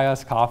offered to buy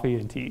us coffee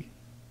and tea.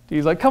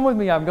 He's like, come with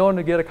me. I'm going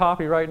to get a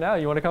coffee right now.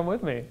 You want to come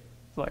with me?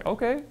 It's like,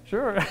 okay,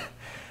 sure.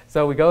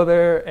 So we go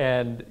there,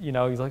 and you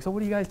know, he's like, so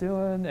what are you guys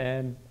doing?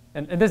 And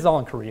this is all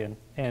in Korean.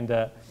 And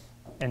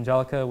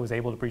Angelica was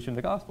able to preach him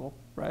the gospel,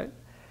 right?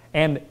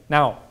 And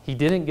now, he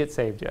didn't get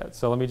saved yet.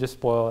 So let me just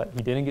spoil it.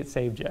 He didn't get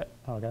saved yet,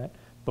 okay?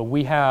 But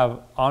we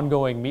have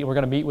ongoing we're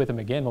going to meet with him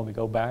again when we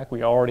go back.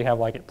 We already have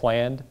like it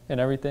planned and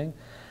everything.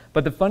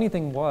 But the funny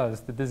thing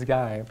was that this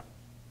guy,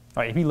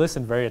 right, he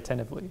listened very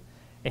attentively.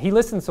 And he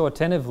listened so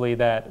attentively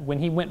that when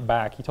he went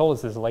back, he told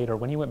us this later,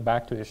 when he went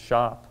back to his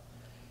shop,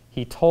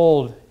 he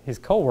told his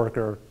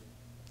coworker,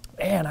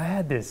 man, I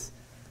had this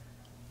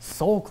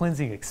soul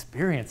cleansing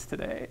experience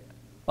today.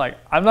 Like,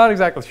 I'm not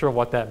exactly sure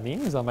what that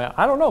means. I mean,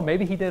 I don't know.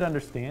 Maybe he did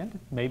understand.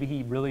 Maybe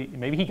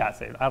he got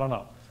saved. I don't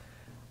know.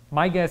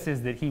 My guess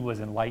is that he was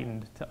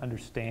enlightened to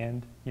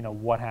understand, you know,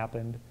 what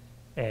happened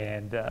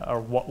and or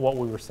what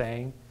we were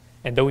saying.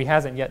 And though he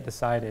hasn't yet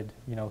decided,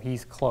 you know,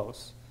 he's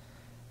close.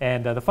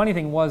 And the funny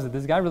thing was that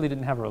this guy really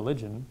didn't have a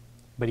religion,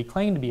 but he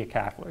claimed to be a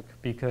Catholic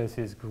because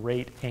his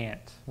great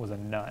aunt was a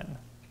nun.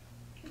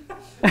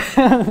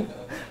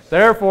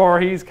 Therefore,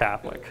 he's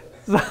Catholic.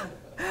 So,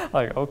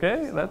 like,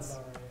 okay, that's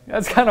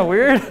kind of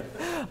weird.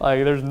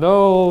 Like, there's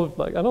no,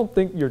 like, I don't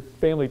think your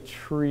family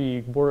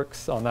tree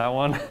works on that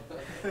one.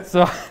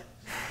 So,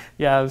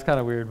 yeah, it was kind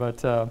of weird.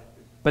 But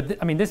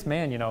I mean, this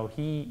man, you know,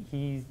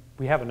 we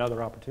have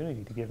another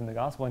opportunity to give him the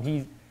gospel, and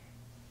he's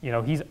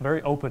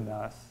very open to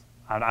us.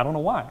 I don't know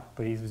why,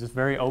 but he's just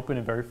very open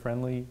and very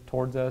friendly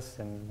towards us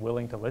and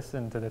willing to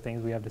listen to the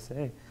things we have to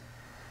say.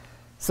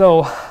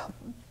 So,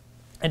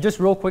 and just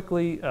real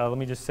quickly, let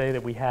me just say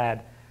that we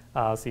had,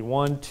 let's see,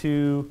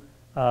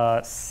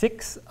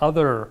 6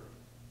 other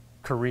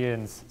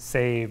Koreans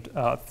saved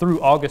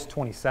through August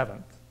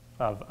 27th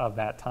of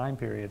that time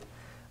period.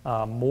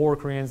 More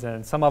Koreans,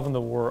 and some of them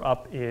that were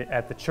up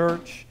at the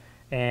church,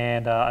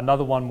 and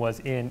another one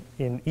was in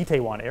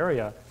Itaewon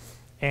area.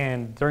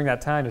 And during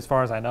that time, as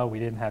far as I know, we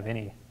didn't have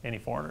any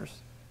foreigners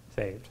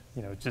saved.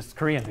 You know, just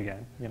Koreans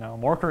again. You know,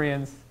 more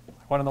Koreans.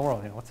 What in the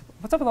world? You know,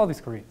 what's up with all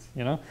these Koreans?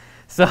 You know,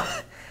 so,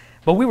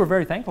 but we were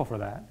very thankful for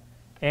that.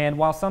 And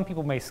while some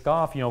people may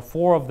scoff, you know,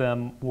 4 of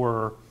them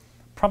were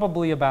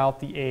probably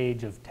about the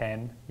age of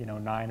 10. You know,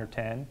 9 or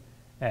 10.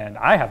 And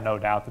I have no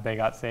doubt that they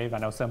got saved. I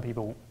know some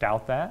people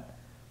doubt that,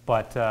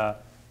 but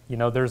you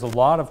know, there's a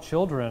lot of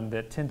children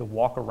that tend to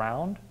walk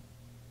around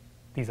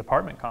these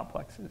apartment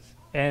complexes.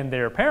 And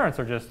their parents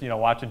are just, you know,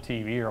 watching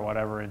TV or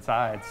whatever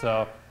inside.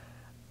 So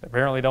they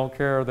apparently don't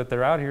care that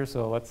they're out here,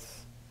 so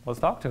let's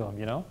talk to them,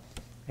 you know.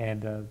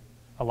 And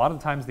a lot of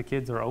times the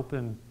kids are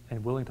open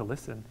and willing to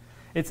listen.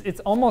 It's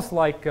almost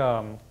like,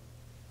 well,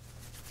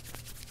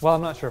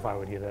 I'm not sure if I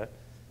would do that.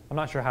 I'm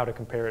not sure how to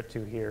compare it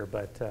to here,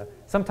 but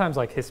sometimes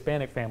like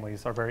Hispanic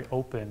families are very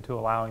open to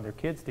allowing their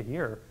kids to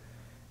hear.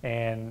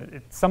 And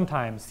it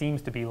sometimes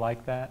seems to be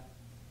like that,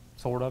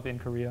 sort of, in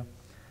Korea.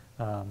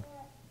 And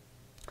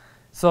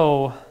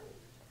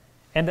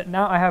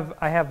now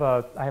I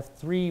have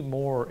 3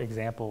 more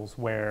examples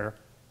where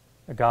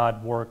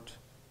God worked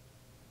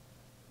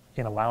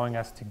in allowing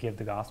us to give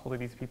the gospel to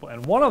these people.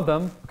 And one of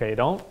them, okay,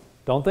 don't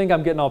think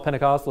I'm getting all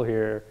Pentecostal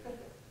here,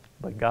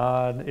 but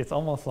God, it's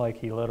almost like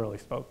he literally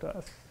spoke to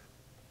us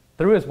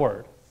through his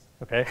word,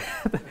 okay?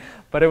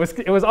 But it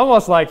was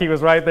almost like he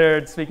was right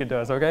there speaking to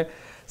us, okay?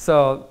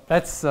 So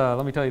that's,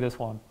 let me tell you this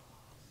one.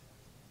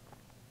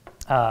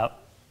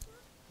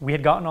 We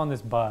had gotten on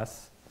this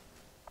bus,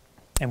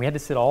 and we had to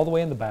sit all the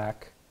way in the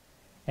back,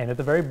 and at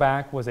the very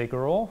back was a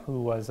girl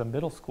who was a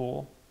middle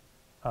school,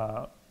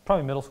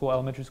 probably middle school,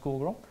 elementary school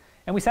girl,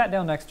 and we sat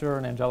down next to her,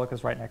 and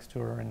Angelica's right next to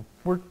her, and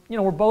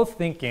we're both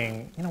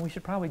thinking, we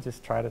should probably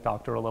just try to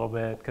talk to her a little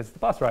bit, because the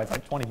bus ride's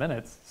like 20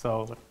 minutes,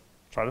 so let's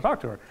try to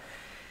talk to her.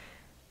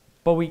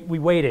 But we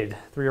waited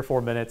 3 or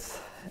 4 minutes,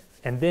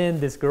 and then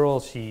this girl,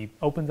 she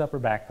opens up her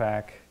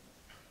backpack,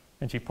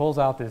 and she pulls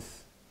out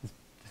this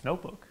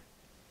notebook,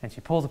 and she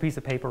pulls a piece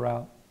of paper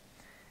out,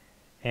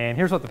 and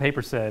here's what the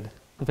paper said.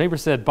 The paper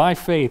said, "By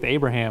faith,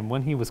 Abraham,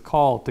 when he was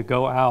called to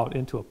go out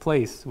into a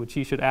place which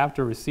he should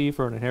after receive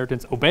for an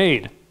inheritance,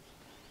 obeyed,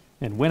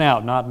 and went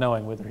out not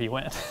knowing whither he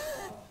went."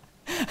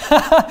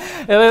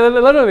 And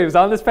literally, it was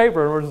on this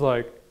paper, and we're just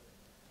like, I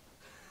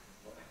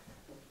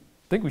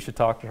think we should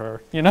talk to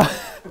her,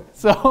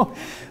 So,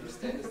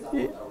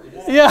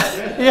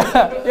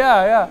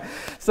 yeah.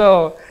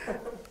 So,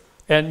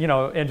 and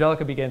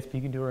Angelica began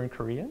speaking to her in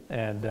Korean,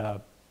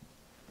 and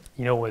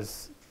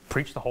was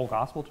preached the whole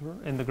gospel to her,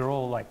 and the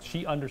girl,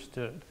 she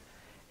understood,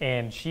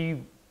 and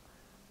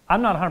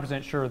I'm not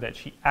 100% sure that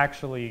she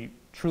actually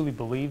truly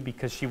believed,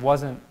 because she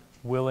wasn't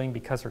willing,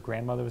 because her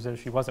grandmother was there,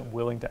 she wasn't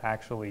willing to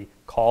actually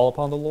call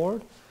upon the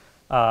Lord.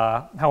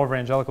 However,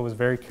 Angelica was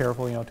very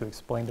careful, to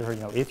explain to her,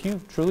 if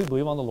you truly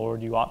believe on the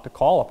Lord, you ought to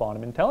call upon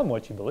him and tell him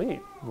what you believe,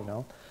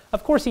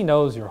 Of course, he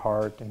knows your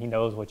heart, and he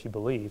knows what you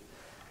believe,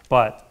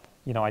 but,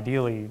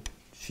 ideally,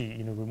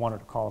 we want her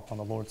to call upon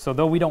the Lord. So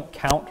though we don't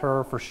count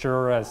her for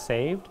sure as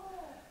saved,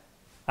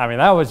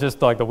 that was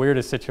just like the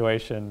weirdest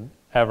situation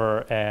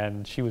ever,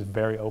 and she was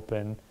very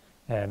open,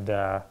 and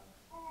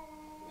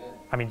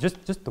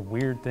just the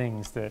weird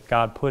things that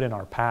God put in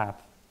our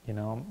path,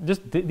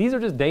 these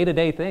are just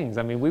day-to-day things.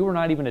 We were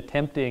not even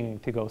attempting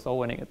to go soul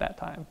winning at that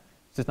time.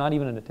 It's just not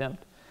even an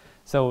attempt.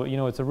 So,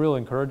 it's a real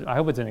encouragement. I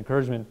hope it's an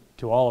encouragement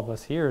to all of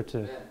us here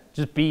to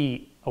just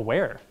be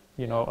aware,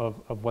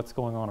 of what's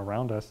going on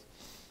around us,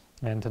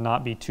 and to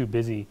not be too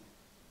busy.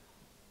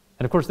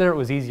 And of course, there it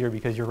was easier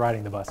because you're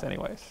riding the bus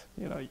anyways.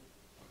 You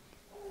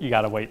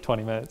got to wait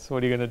 20 minutes.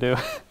 What are you going to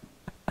do?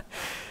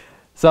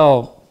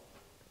 So,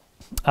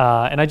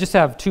 and I just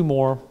have 2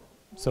 more.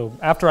 So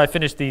after I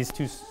finish these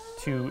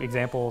two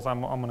examples,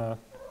 I'm going to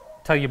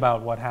tell you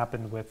about what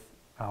happened with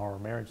our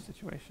marriage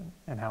situation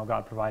and how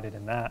God provided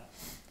in that.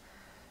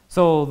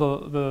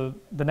 So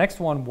the next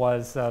one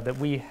was that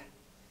we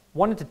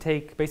wanted to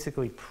take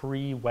basically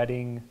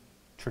pre-wedding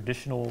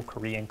traditional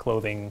Korean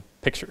clothing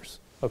pictures,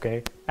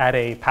 okay, at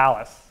a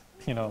palace,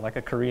 like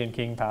a Korean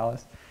king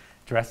palace,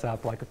 dress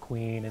up like a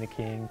queen and a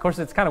king. Of course,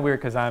 it's kind of weird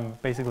because I'm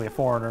basically a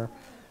foreigner,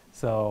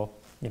 so,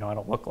 I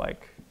don't look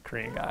like a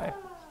Korean guy.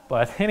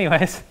 But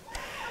anyways,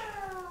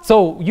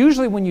 so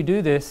usually when you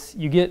do this,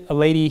 you get a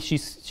lady,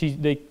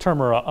 they term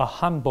her a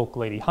hanbok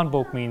lady.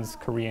 Hanbok means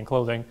Korean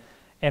clothing.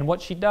 And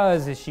what she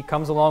does is she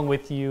comes along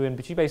with you,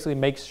 and she basically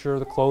makes sure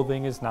the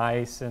clothing is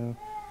nice and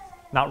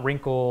not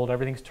wrinkled,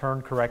 everything's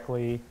turned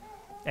correctly.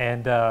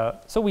 And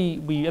so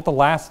we at the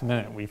last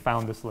minute, we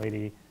found this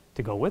lady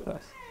to go with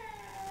us.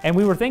 And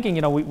we were thinking,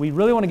 we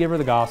really want to give her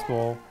the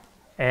gospel,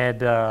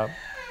 and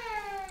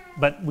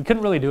but we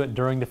couldn't really do it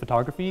during the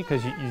photography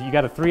because you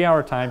got a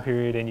 3-hour time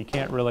period, and you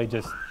can't really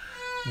just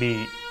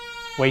be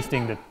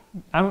wasting the,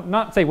 I'm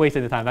not say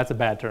wasting the time, that's a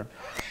bad term.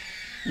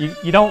 You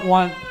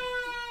want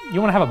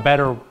to have a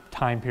better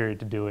time period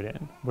to do it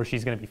in, where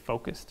she's going to be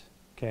focused,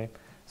 okay?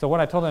 So what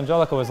I told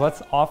Angelica was,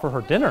 let's offer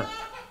her dinner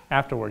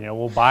afterward.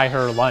 We'll buy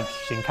her lunch.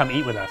 She can come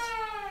eat with us.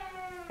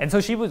 And so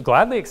she was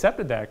gladly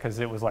accepted that because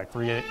it was like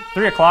 3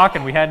 o'clock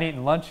and we hadn't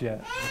eaten lunch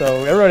yet.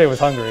 So everybody was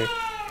hungry.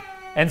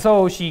 And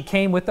so she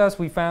came with us.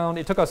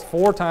 It took us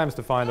 4 times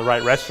to find the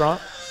right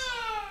restaurant.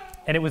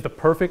 And it was the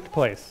perfect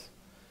place.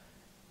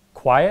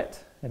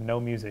 Quiet and no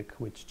music,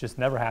 which just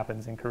never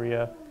happens in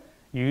Korea.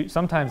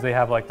 Sometimes they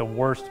have like the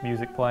worst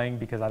music playing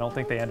because I don't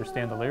think they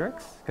understand the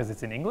lyrics because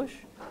it's in English.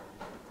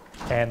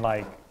 And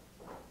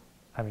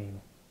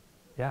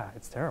yeah,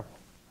 it's terrible.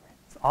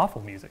 It's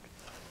awful music.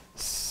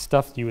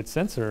 Stuff you would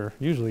censor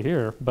usually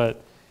here.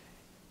 But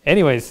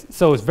anyways,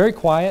 so it's very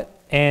quiet.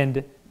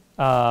 And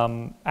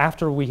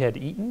after we had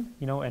eaten,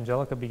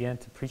 Angelica began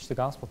to preach the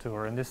gospel to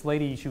her. And this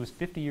lady, she was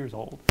 50 years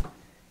old.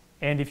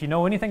 And if you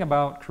know anything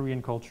about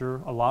Korean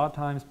culture, a lot of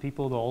times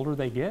people, the older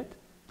they get,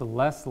 the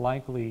less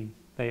likely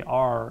they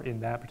are in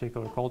that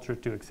particular culture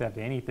to accept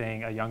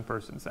anything a young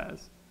person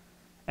says.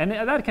 And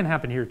that can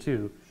happen here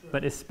too,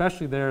 but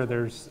especially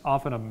there's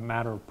often a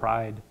matter of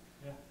pride,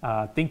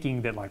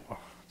 thinking that like, oh,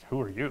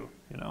 who are you,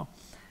 you know?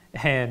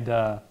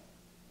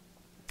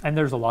 And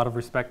there's a lot of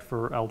respect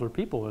for elder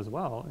people as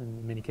well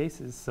in many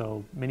cases.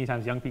 So many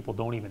times young people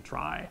don't even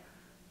try,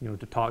 you know,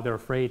 to talk. They're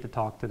afraid to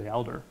talk to the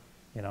elder,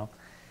 you know.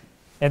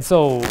 And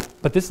so,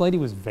 but this lady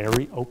was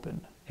very open,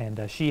 and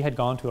she had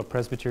gone to a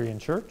Presbyterian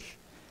church,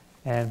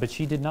 but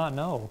she did not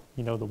know,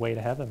 you know, the way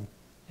to heaven.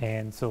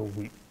 And so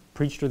we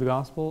preached her the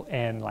gospel,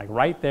 and like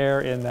right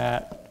there in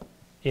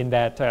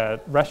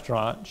that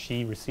restaurant,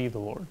 she received the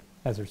Lord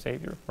as her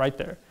Savior, right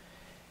there.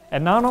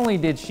 And not only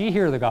did she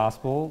hear the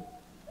gospel,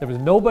 there was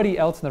nobody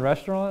else in the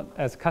restaurant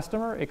as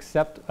customer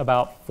except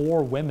about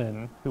 4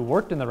 women who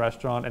worked in the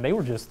restaurant, and they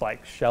were just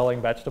like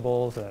shelling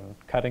vegetables and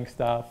cutting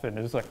stuff, and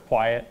it was like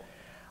quiet.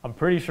 I'm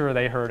pretty sure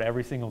they heard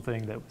every single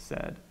thing that was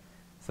said.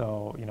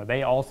 So, you know,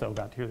 they also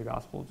got to hear the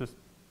gospel, just,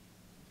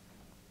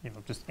 you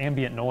know, just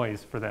ambient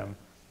noise for them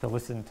to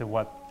listen to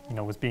what, you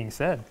know, was being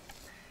said.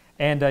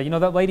 And, you know,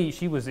 that lady,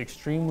 she was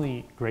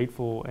extremely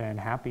grateful and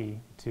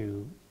happy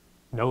to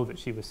know that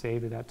she was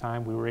saved at that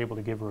time. We were able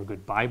to give her a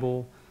good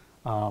Bible.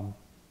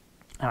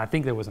 And I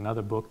think there was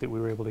another book that we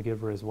were able to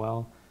give her as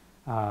well.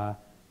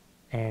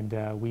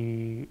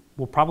 We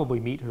will probably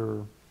meet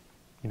her,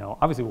 you know,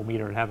 obviously we'll meet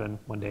her in heaven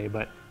one day,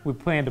 but we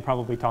plan to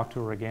probably talk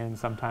to her again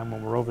sometime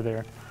when we're over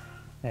there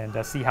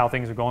and see how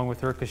things are going with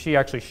her, because she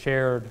actually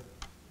shared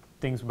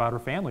things about her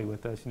family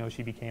with us. You know,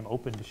 she became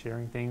open to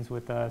sharing things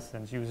with us,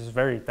 and she was just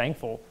very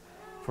thankful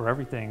for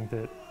everything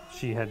that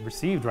she had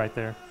received right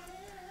there.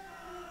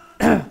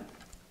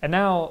 And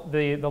now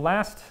the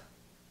last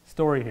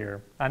story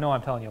here. I know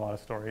I'm telling you a lot of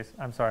stories.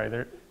 I'm sorry.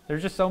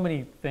 There's just so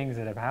many things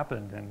that have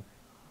happened, and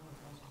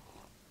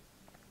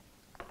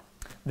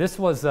this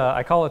was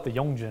I call it the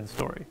Yongjin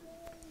story.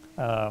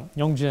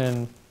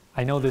 Yongjin,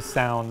 I know this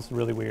sounds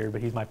really weird,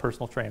 but he's my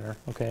personal trainer.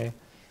 Okay,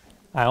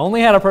 I only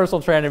had a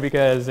personal trainer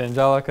because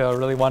Angelica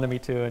really wanted me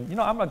to, and you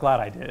know, I'm glad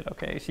I did.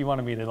 Okay, she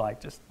wanted me to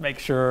like just make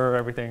sure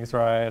everything's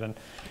right, and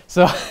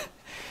so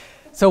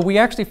we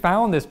actually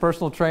found this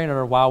personal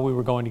trainer while we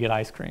were going to get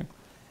ice cream,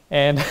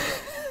 and.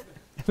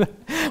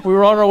 We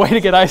were on our way to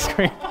get ice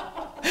cream,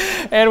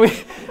 and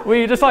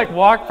we just like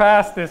walked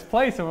past this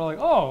place, and we're like,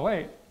 oh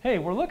wait, hey,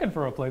 we're looking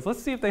for a place.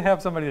 Let's see if they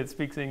have somebody that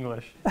speaks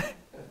English.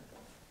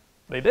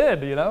 They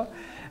did, you know,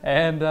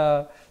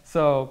 and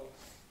so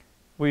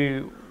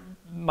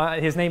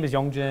his name is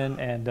Yongjin,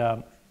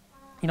 and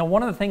you know,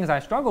 one of the things I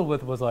struggled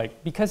with was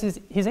like, because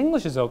his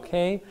English is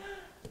okay,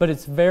 but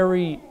it's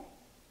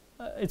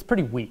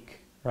pretty weak,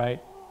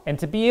 right? And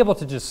to be able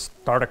to just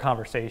start a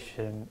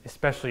conversation,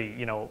 especially,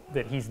 you know,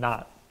 that he's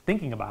not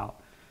thinking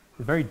about,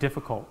 is very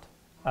difficult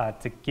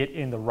to get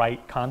in the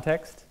right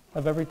context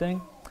of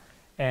everything.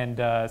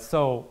 And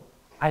so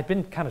I've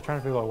been kind of trying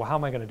to figure out, well, how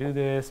am I going to do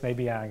this?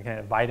 Maybe I can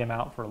invite him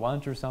out for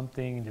lunch or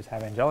something and just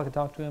have Angelica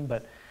talk to him.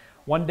 But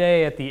one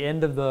day at the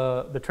end of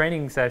the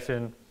training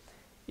session,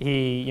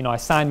 I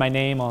signed my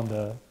name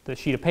on the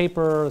sheet of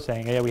paper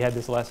saying, yeah, we had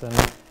this lesson.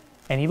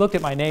 And he looked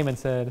at my name and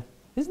said,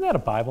 isn't that a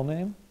Bible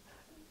name?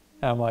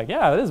 And I'm like,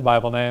 yeah, it is a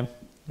Bible name.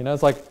 You know,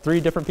 it's like 3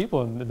 different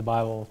people in the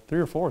Bible, 3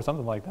 or 4,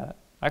 something like that.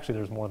 Actually,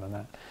 there's more than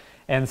that.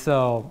 And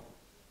so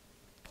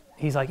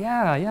he's like,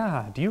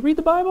 yeah, do you read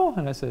the Bible?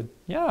 And I said,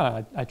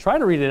 yeah, I try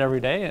to read it every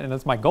day, and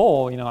that's my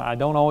goal. You know, I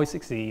don't always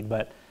succeed,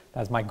 but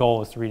that's my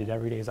goal, is to read it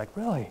every day. He's like,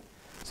 really?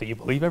 So you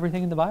believe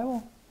everything in the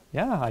Bible?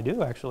 Yeah, I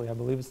do, actually. I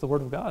believe it's the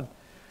Word of God.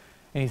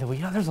 And he said, well,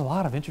 you know, there's a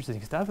lot of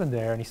interesting stuff in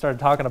there. And he started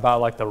talking about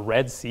like the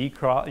Red Sea,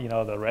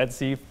 the Red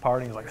Sea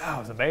parting. He's like, that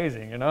was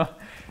amazing, you know?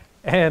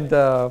 And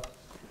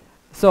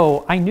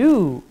so I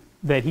knew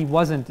that he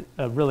wasn't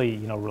really,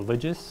 you know,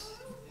 religious.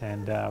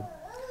 And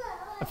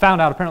I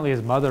found out apparently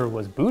his mother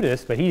was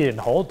Buddhist, but he didn't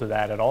hold to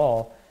that at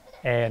all.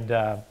 And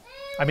I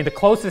mean, the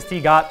closest he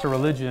got to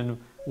religion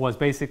was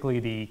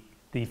basically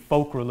the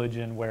folk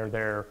religion, where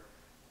they're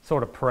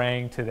sort of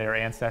praying to their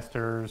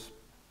ancestors,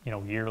 you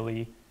know,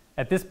 yearly.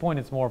 At this point,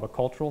 it's more of a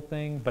cultural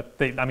thing, but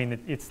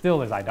it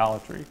still is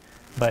idolatry,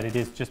 but it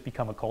is just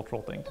become a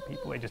cultural thing to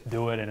people. They just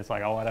do it, and it's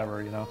like, oh,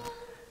 whatever, you know.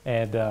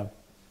 And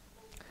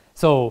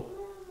so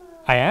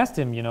I asked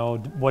him, you know,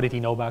 what did he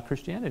know about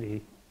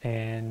Christianity?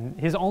 And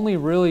his only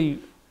really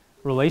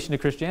relation to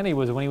Christianity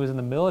was when he was in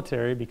the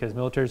military, because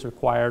military is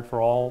required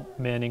for all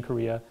men in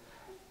Korea.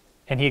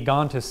 And he had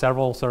gone to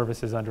several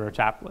services under a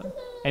chaplain.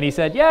 And he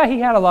said, yeah, he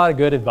had a lot of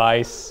good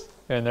advice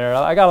in there.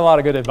 I got a lot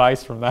of good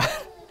advice from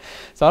that.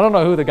 So I don't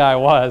know who the guy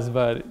was,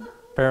 but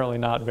apparently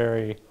not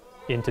very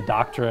into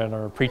doctrine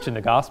or preaching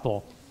the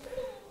gospel.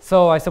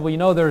 So I said, well, you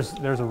know, there's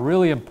a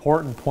really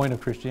important point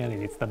of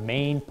Christianity. It's the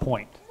main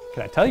point.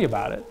 Can I tell you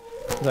about it?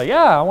 He's like,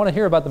 yeah, I want to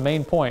hear about the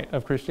main point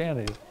of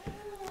Christianity.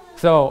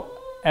 So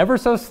ever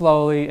so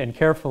slowly and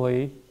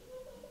carefully,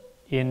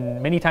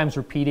 in many times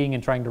repeating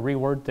and trying to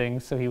reword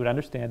things so he would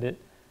understand it,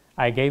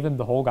 I gave him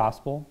the whole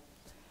gospel.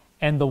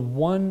 And the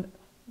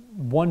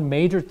one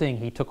major thing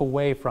he took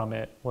away from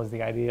it was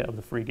the idea of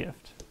the free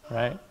gift,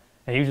 right?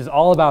 And he was just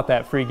all about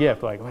that free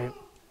gift. Like, wait.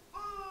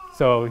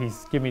 So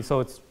he's giving me,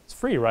 so it's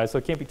free, right? So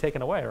it can't be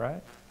taken away,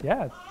 right?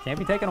 Yeah, it can't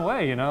be taken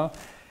away, you know?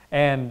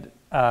 And,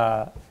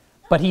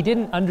 but he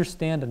didn't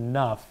understand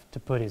enough to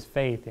put his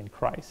faith in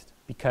Christ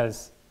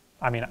because,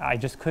 I mean, I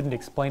just couldn't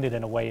explain it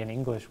in a way in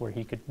English where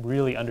he could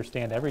really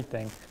understand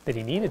everything that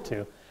he needed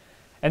to.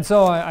 And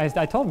so I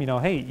told him, you know,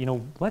 hey, you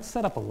know, let's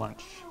set up a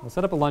lunch. Let's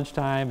set up a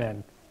lunchtime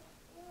and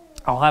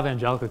I'll have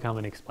Angelica come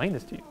and explain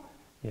this to you.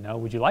 You know,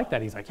 would you like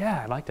that? He's like,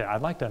 yeah,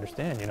 I'd like to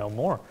understand, you know,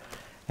 more.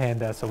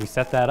 And so we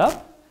set that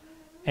up,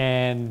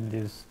 and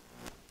it was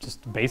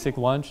just a basic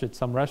lunch at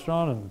some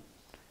restaurant, and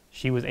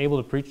she was able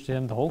to preach to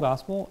him the whole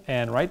gospel,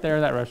 and right there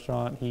in that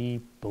restaurant, he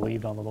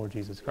believed on the Lord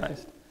Jesus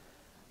Christ.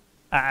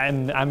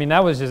 And I mean,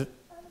 that was just,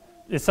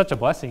 it's such a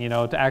blessing, you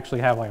know, to actually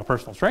have like a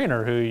personal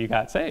trainer who you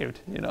got saved,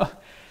 you know.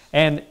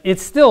 And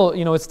it's still,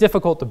 you know, it's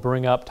difficult to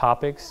bring up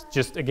topics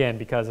just, again,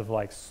 because of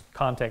like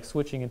context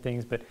switching and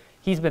things, but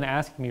he's been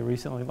asking me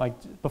recently, like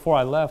before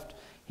I left,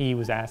 he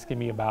was asking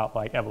me about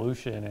like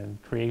evolution and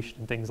creation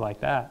and things like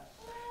that.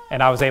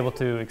 And I was able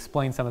to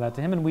explain some of that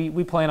to him, and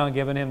we plan on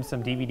giving him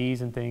some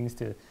DVDs and things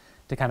to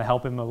kind of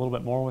help him a little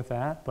bit more with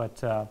that.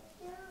 But,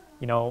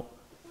 you know,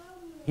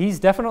 he's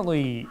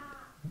definitely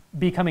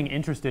becoming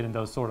interested in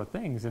those sort of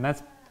things, and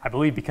that's, I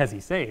believe, because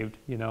he's saved.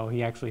 You know,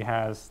 he actually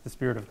has the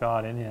Spirit of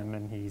God in him,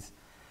 and he's,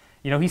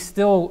 you know, he's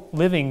still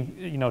living,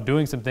 you know,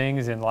 doing some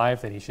things in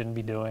life that he shouldn't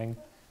be doing.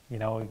 You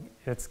know,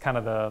 it's kind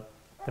of the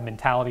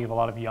mentality of a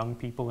lot of young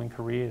people in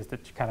Korea is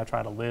that you kind of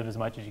try to live as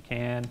much as you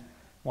can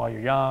while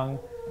you're young,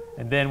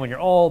 and then when you're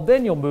old,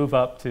 then you'll move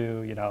up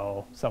to, you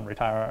know, some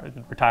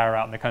retire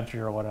out in the country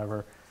or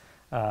whatever,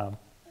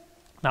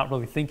 not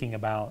really thinking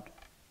about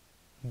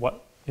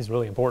what is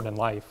really important in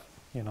life,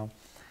 you know.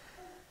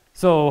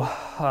 So,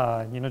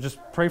 you know, just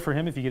pray for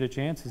him if you get a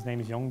chance. His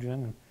name is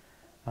Yongjin.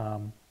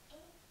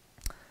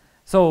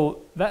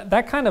 So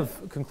that kind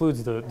of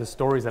concludes the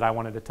stories that I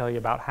wanted to tell you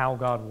about how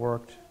God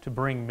worked to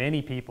bring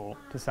many people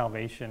to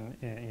salvation,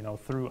 you know,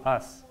 through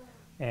us.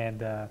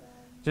 And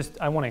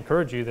just I want to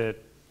encourage you that,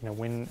 you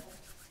know,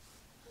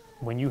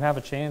 when you have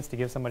a chance to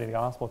give somebody the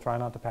gospel, try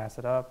not to pass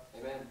it up.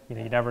 Amen. You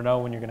know, you never know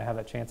when you're going to have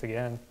that chance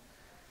again.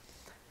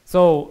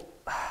 So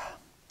I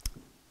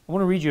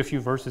want to read you a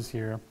few verses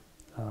here.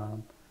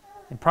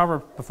 In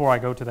Proverbs, before I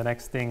go to the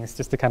next things,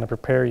 just to kind of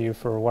prepare you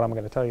for what I'm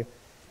going to tell you.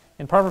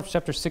 In Proverbs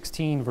chapter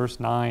 16,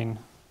 verse 9,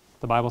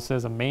 the Bible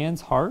says, "A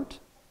man's heart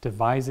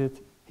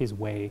deviseth his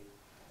way,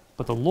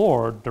 but the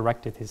Lord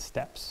directeth his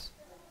steps."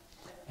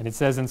 And it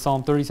says in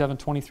Psalm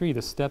 37:23,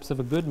 "The steps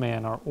of a good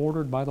man are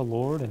ordered by the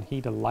Lord, and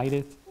he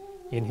delighteth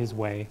in his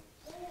way."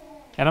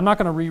 And I'm not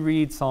going to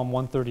reread Psalm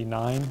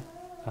 139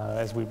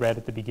 as we read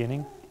at the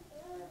beginning,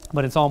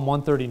 but in Psalm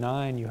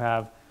 139 you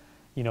have,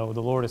 you know,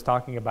 the Lord is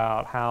talking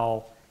about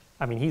how,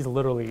 I mean, he's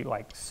literally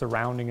like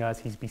surrounding us.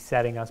 He's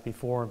besetting us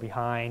before and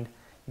behind.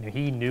 You know,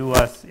 he knew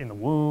us in the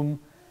womb.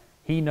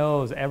 He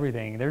knows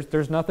everything.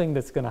 There's nothing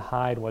that's going to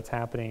hide what's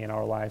happening in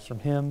our lives from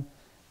him,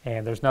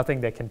 and there's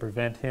nothing that can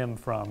prevent him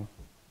from,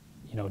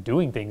 you know,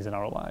 doing things in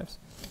our lives.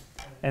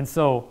 And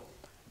so,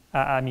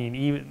 I mean,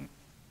 even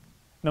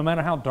no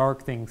matter how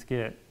dark things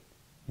get,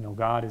 you know,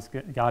 God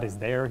is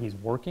there. He's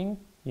working.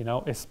 You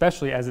know,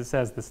 especially as it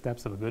says, the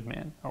steps of a good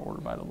man are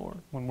ordered by the Lord.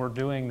 When we're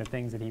doing the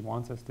things that he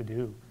wants us to do.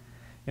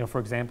 You know, for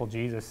example,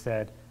 Jesus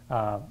said,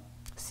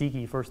 "Seek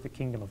ye first the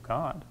kingdom of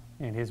God,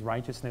 and his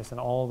righteousness, and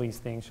all these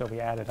things shall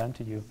be added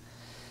unto you."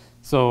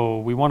 So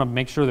we want to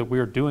make sure that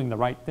we're doing the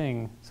right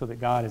thing so that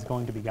God is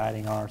going to be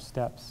guiding our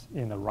steps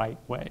in the right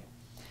way.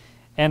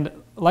 And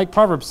like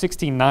Proverbs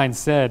 16:9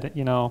 said,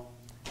 you know,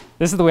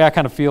 this is the way I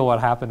kind of feel what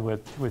happened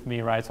with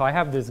me, right? So I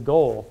have this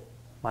goal.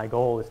 My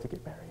goal is to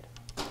get married,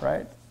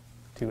 right?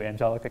 To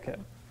Angelica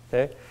Kim,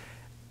 okay?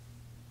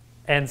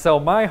 And so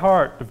my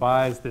heart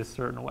devised this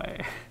certain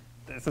way.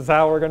 This is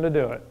how we're going to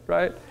do it,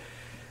 right?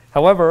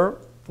 However,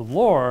 the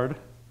Lord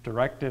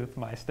directed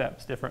my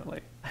steps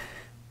differently,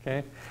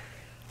 okay?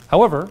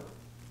 However,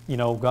 you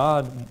know,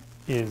 God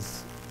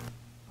is,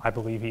 I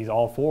believe he's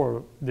all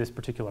for this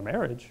particular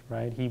marriage,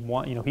 right? He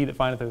that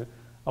findeth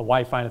a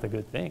wife findeth a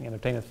good thing and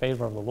obtaineth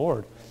favor of the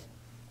Lord.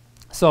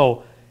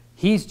 So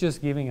he's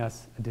just giving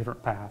us a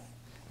different path.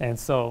 And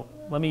so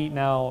let me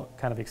now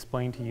kind of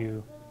explain to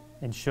you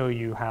and show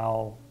you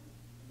how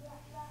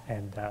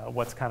and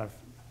what's kind of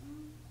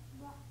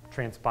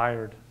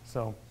transpired.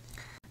 So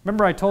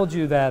remember I told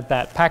you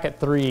that packet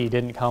 3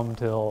 didn't come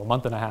till a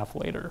month and a half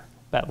later,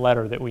 that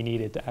letter that we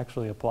needed to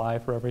actually apply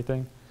for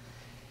everything.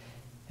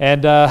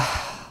 And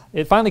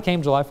it finally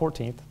came July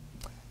 14th.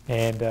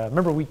 And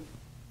remember, we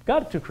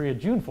got to Korea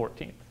June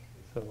 14th.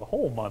 So a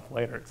whole month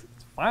later, it's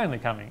finally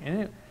coming.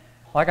 And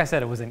like I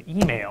said, it was an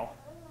email.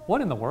 What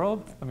in the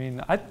world? I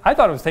mean, I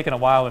thought it was taking a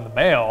while in the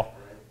mail,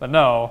 but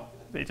no,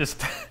 they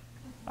just,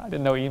 I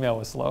didn't know email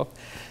was slow.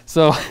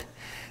 So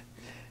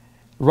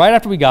right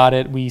after we got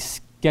it, we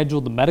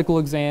scheduled the medical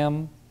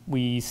exam,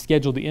 we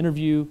scheduled the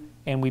interview,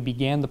 and we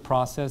began the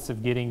process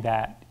of getting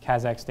that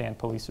Kazakhstan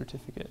police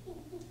certificate.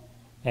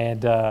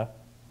 And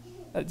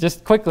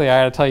just quickly,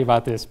 I got to tell you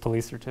about this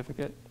police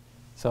certificate.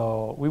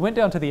 So we went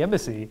down to the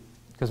embassy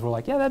because we're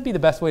like, yeah, that'd be the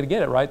best way to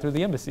get it, right, through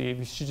the embassy.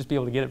 We should just be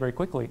able to get it very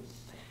quickly.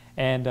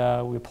 And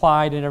we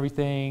applied and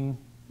everything.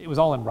 It was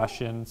all in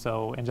Russian,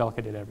 so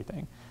Angelica did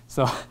everything.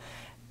 So,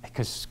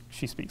 because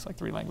she speaks like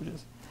 3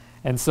 languages.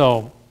 And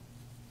so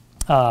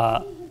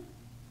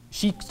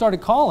she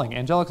started calling.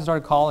 Angelica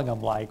started calling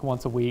them like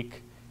once a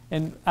week.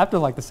 And after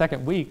like the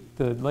 2nd week,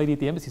 the lady at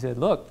the embassy said,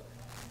 look,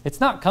 it's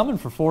not coming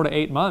for 4 to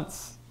 8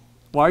 months.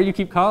 Why do you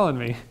keep calling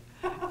me?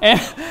 And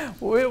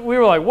we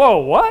were like, whoa,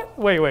 what?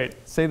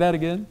 Wait, say that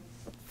again.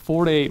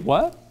 4 to 8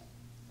 what?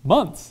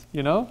 Months,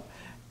 you know?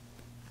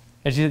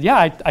 And she said,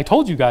 yeah, I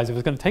told you guys it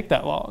was going to take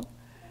that long.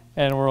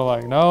 And we're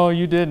like, no,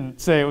 you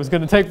didn't say it was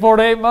going to take 4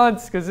 to 8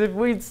 months, because if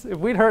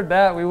we'd heard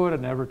that, we would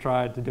have never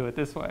tried to do it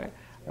this way,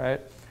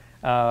 right?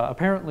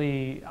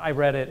 Apparently, I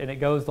read it, and it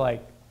goes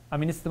like, I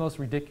mean, it's the most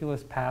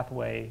ridiculous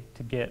pathway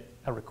to get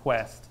a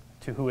request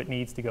to who it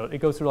needs to go. It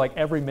goes through like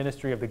every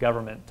ministry of the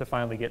government to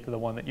finally get to the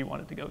one that you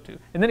want it to go to.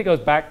 And then it goes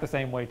back the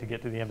same way to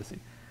get to the embassy.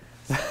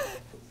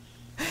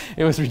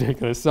 It was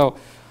ridiculous. So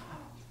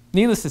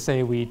needless to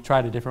say, we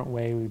tried a different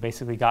way. We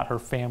basically got her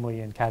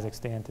family in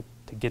Kazakhstan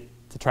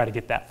to try to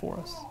get that for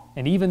us.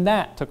 And even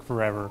that took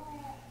forever.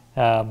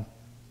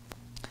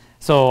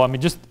 So, I mean,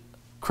 just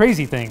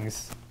crazy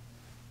things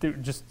to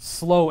just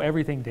slow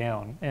everything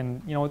down.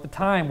 And, you know, at the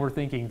time we're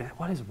thinking,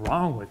 what is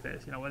wrong with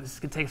this? You know, this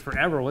takes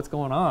forever. What's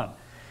going on?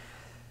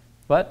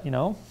 But, you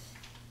know,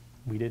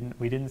 we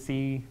didn't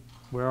see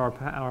where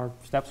our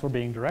steps were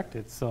being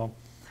directed. So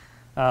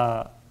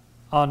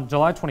on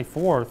July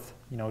 24th,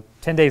 you know,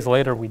 10 days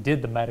later, we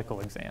did the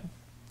medical exam,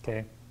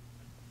 okay?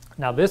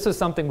 Now, this is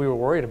something we were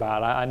worried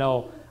about.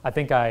 I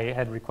think I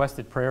had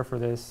requested prayer for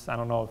this. I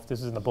don't know if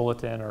this is in the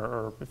bulletin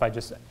or if I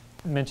just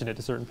mentioned it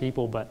to certain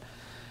people, but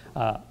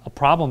a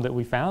problem that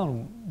we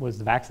found was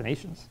the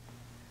vaccinations.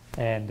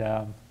 And,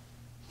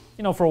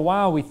 you know, for a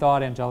while we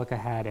thought Angelica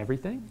had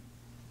everything,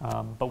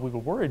 but we were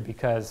worried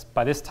because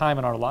by this time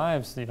in our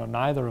lives, you know,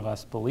 neither of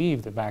us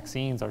believe that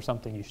vaccines are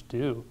something you should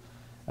do.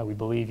 We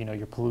believe, you know,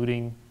 you're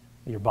polluting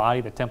your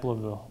body, the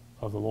temple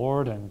of the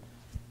Lord, and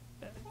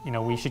you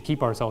know, we should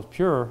keep ourselves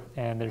pure,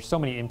 and there's so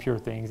many impure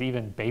things,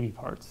 even baby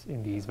parts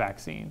in these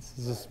vaccines.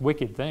 It's just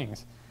wicked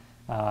things.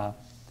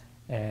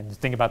 And just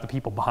think about the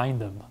people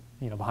behind them,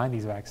 you know, behind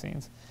these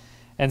vaccines.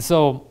 And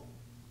so,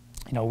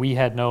 you know, we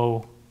had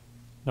no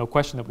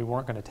question that we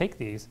weren't going to take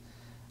these.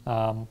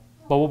 But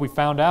what we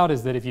found out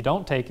is that if you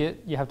don't take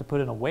it, you have to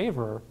put in a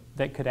waiver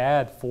that could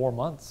add 4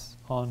 months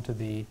onto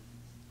the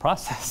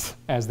process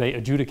as they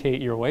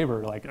adjudicate your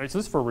waiver. Like, is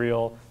this for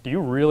real? Do you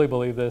really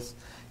believe this?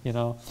 You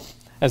know,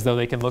 as though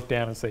they can look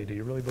down and say, do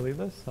you really believe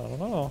this? I don't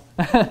know.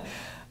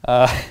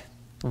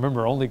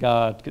 Remember, only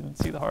God can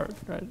see the heart,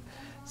 right?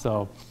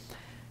 So,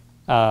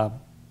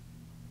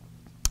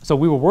 so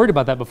we were worried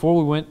about that before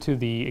we went to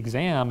the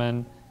exam,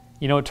 and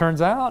you know, it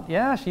turns out,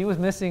 yeah, she was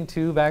missing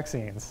 2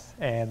 vaccines,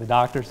 and the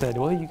doctor said,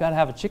 well, you got to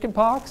have a chicken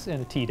pox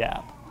and a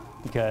Tdap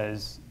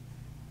because,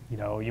 you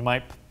know, you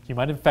might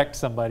infect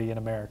somebody in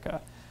America,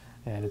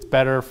 and it's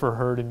better for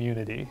herd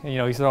immunity. And, you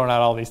know, he's throwing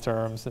out all these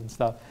terms and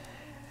stuff.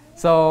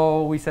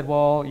 So we said,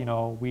 well, you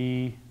know,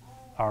 we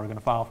are going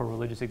to file for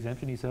religious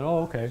exemption. He said,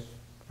 oh, okay.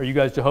 Are you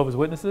guys Jehovah's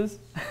Witnesses?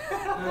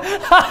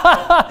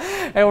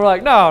 And we're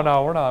like, no,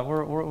 we're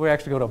not. We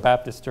actually go to a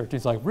Baptist church.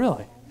 He's like,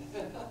 really?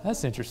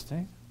 That's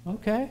interesting.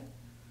 Okay.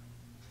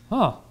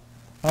 Huh.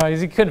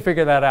 He couldn't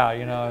figure that out,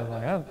 you know. I was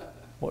like, oh,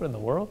 what in the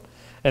world?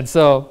 And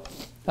so,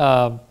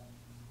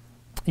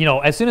 you know,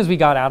 as soon as we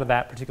got out of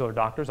that particular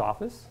doctor's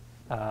office,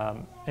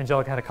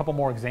 Angelica had a couple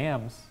more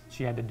exams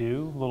she had to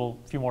do,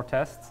 a few more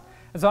tests.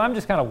 And so I'm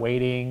just kind of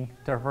waiting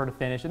for her to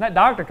finish. And that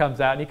doctor comes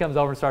out, and he comes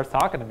over and starts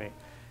talking to me,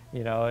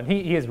 you know, and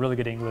he has really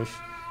good English.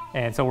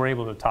 And so we're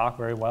able to talk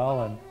very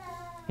well. And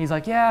he's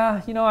like,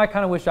 yeah, you know, I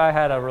kind of wish I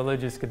had a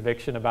religious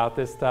conviction about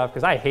this stuff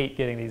because I hate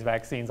getting these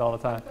vaccines all the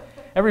time.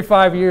 Every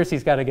 5 years,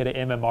 he's got to get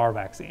an MMR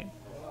vaccine.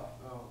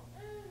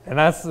 And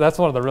that's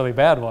one of the really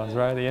bad ones,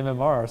 right, the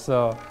MMR.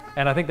 So,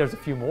 and I think there's a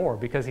few more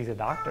because he's a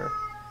doctor.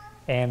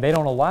 And they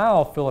don't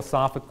allow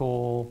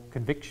philosophical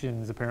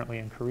convictions, apparently,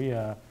 in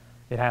Korea.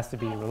 It has to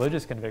be a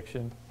religious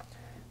conviction.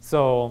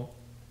 So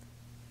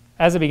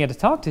as I began to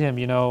talk to him,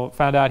 you know,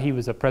 found out he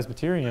was a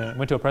Presbyterian,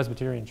 went to a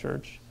Presbyterian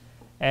church.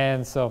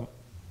 And so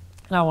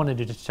I wanted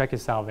to just check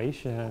his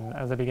salvation.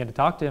 As I began to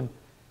talk to him,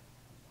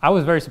 I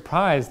was very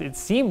surprised. It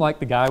seemed like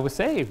the guy was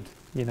saved,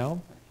 you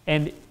know.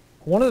 And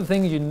one of the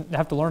things you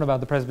have to learn about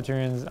the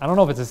Presbyterians, I don't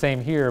know if it's the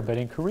same here, but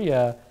in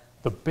Korea,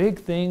 the big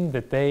thing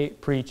that they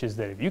preach is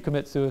that if you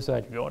commit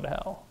suicide, you're going to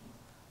hell.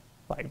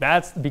 Like,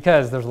 that's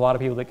because there's a lot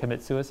of people that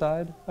commit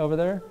suicide over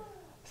there.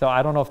 So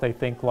I don't know if they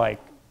think like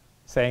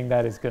saying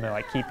that is going to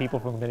like keep people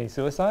from committing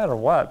suicide or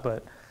what,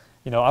 but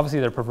you know, obviously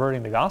they're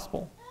perverting the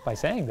gospel by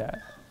saying that.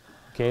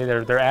 Okay,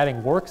 they're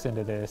adding works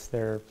into this.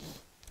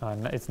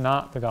 It's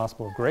not the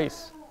gospel of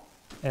grace.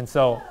 And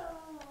so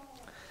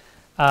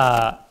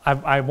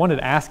I wanted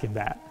to ask him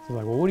that. He's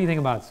like, well, what do you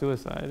think about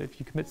suicide? If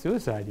you commit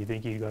suicide, do you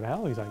think you go to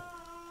hell? He's like,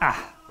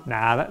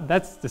 nah,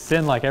 that's the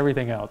sin like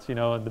everything else. You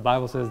know, the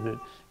Bible says that,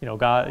 you know,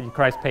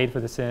 Christ paid for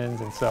the sins,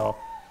 and so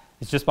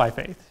it's just by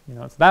faith. You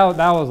know, so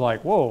that was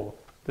like, whoa,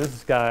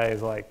 this guy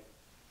is like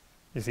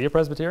is he a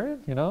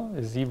Presbyterian? You know,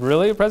 is he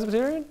really a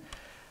Presbyterian?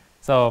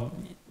 So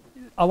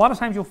a lot of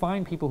times you'll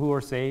find people who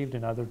are saved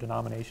in other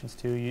denominations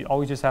too. You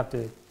always just have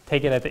to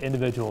take it at the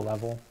individual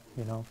level,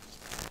 you know.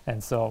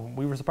 And so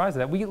we were surprised at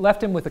that. We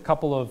left him with a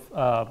couple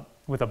of,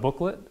 with a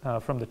booklet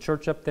from the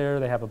church up there.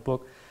 They have a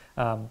book.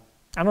 I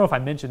don't know if I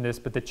mentioned this,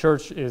 but the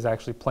church is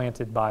actually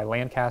planted by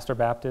Lancaster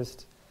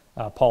Baptist,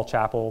 Paul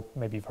Chappell,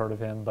 maybe you've heard of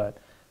him, but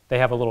they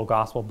have a little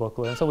gospel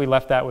booklet. And so we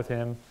left that with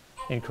him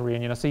in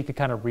Korean, you know, so you could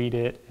kind of read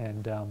it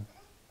and,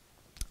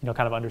 you know,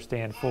 kind of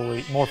understand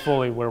more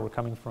fully where we're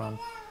coming from.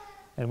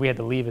 And we had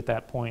to leave at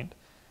that point.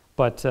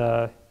 But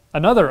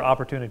another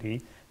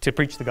opportunity to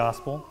preach the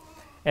gospel.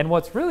 And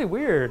what's really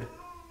weird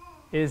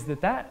is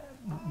that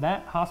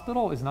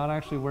hospital is not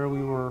actually where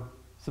we were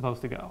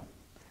supposed to go.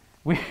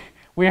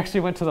 We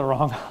actually went to the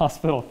wrong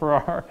hospital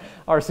for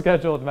our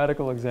scheduled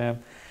medical exam.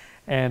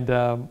 And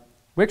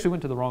we actually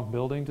went to the wrong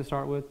building to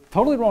start with.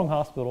 Totally wrong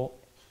hospital.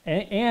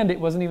 And it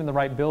wasn't even the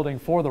right building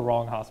for the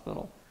wrong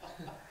hospital.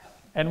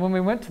 And when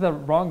we went to the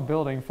wrong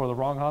building for the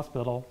wrong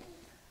hospital,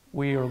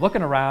 we were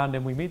looking around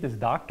and we meet this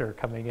doctor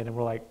coming in and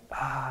we're like,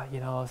 you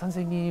know,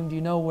 선생님, do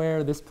you know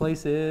where this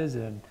place is?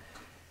 And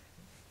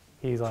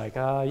he's like,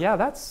 yeah,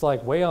 that's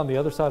like way on the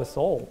other side of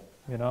Seoul,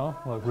 you know?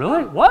 I'm like,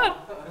 really?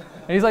 What?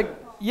 And he's like,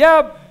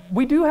 yeah,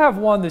 we do have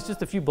one that's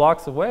just a few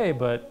blocks away,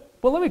 but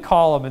well, let me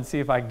call him and see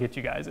if I can get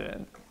you guys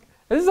in.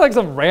 This is like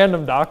some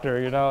random doctor,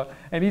 you know?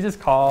 And he just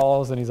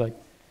calls and he's like,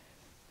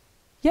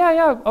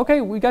 yeah,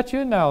 okay, we got you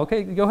in now.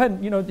 Okay, go ahead,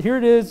 you know, here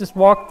it is, just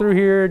walk through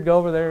here, go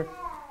over there.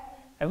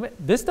 And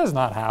this does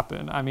not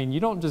happen. I mean, you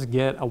don't just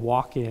get a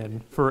walk-in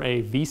for a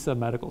Visa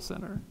Medical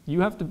Center.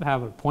 You have to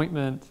have an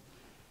appointment,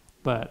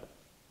 but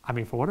I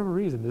mean, for whatever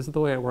reason, this is the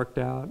way it worked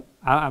out.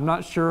 I'm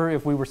not sure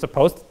if we were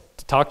supposed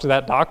to talk to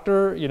that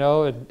doctor, you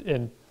know,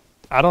 and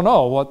I don't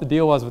know what the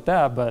deal was with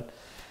that, but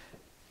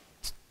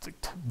it's a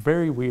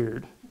very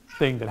weird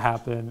thing that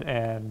happened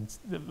and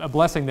a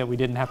blessing that we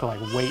didn't have to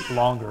like wait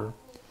longer.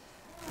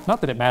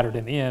 Not that it mattered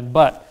in the end,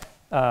 but,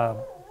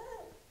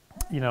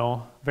 you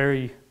know,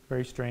 very,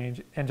 very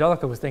strange.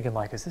 Angelica was thinking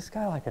like, is this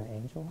guy like an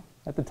angel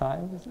at the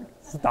time? Is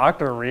this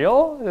doctor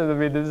real? I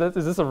mean, is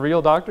this a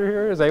real doctor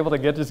here? Is able to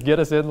just get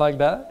us in like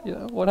that? You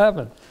know, what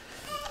happened?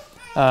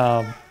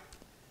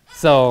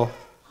 So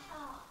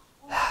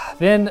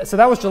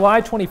that was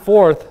July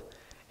 24th,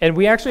 and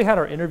we actually had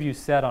our interview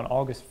set on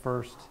August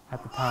 1st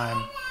at the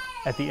time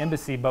at the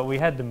embassy, but we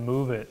had to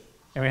move it.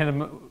 And we had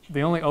to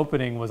the only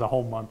opening was a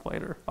whole month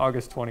later,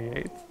 August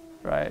 28th,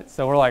 right?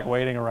 So we're like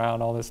waiting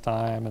around all this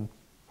time,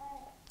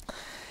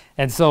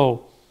 and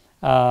so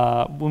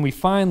when we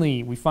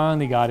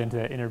finally got into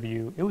that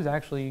interview, it was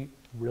actually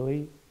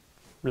really,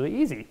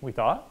 really easy. We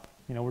thought,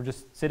 you know, we're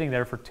just sitting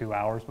there for 2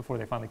 hours before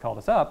they finally called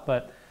us up,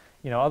 but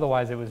you know,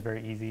 otherwise it was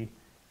very easy.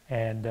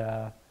 And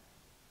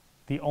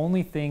the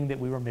only thing that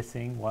we were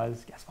missing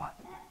was, guess what?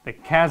 The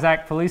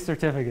Kazakh police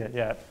certificate.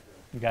 Yeah,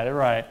 you got it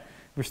right.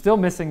 We're still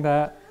missing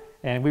that.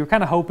 And we were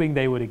kind of hoping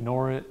they would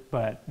ignore it,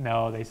 but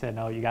no, they said,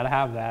 no, you got to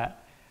have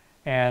that.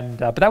 And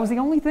but that was the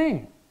only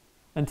thing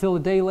until a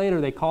day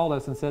later they called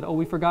us and said, oh,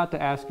 we forgot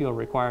to ask you a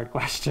required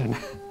question.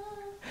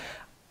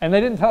 And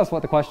they didn't tell us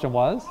what the question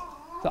was.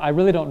 So I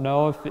really don't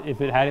know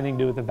if it had anything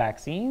to do with the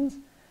vaccines,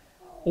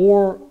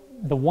 or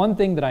the one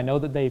thing that I know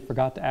that they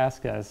forgot to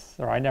ask us,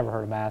 or I never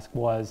heard them ask,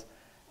 was,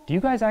 do you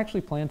guys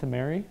actually plan to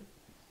marry?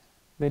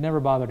 They never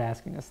bothered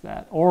asking us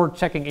that, or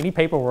checking any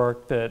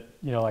paperwork that,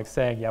 you know, like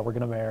saying, yeah, we're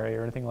going to marry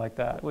or anything like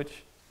that,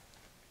 which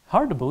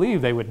hard to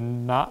believe they would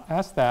not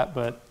ask that,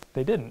 but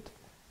they didn't.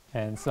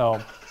 And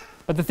so,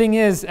 but the thing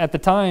is, at the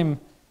time,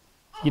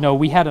 you know,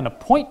 we had an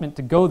appointment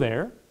to go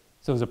there.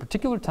 So it was a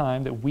particular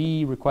time that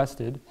we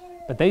requested,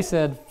 but they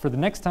said, for the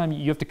next time,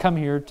 you have to come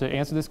here to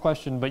answer this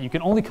question, but you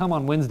can only come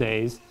on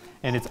Wednesdays,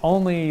 and it's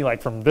only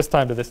like from this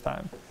time to this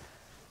time.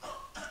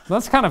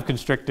 That's kind of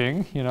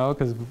constricting, you know,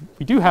 because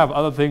we do have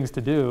other things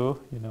to do,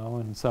 you know,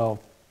 and so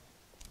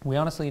we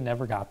honestly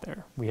never got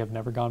there. We have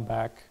never gone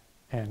back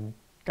and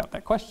got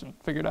that question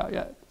figured out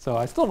yet. So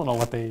I still don't know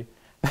what they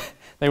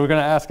were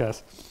going to ask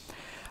us.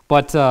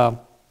 But so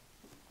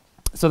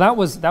that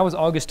was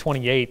August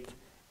 28th,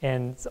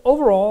 and so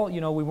overall,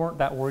 you know, we weren't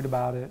that worried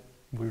about it.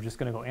 We were just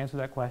going to go answer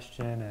that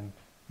question, and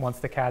once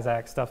the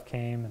Kazakh stuff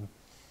came, and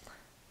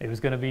it was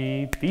going to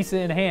be visa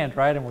in hand,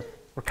 right? And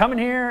we're coming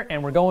here,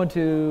 and we're going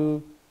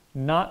to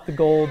not the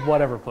gold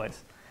whatever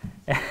place,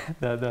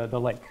 the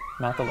lake,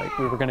 not the lake.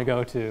 We were going to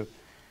go to,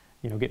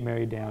 you know, get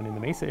married down in the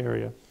Mesa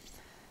area.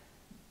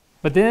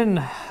 But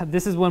then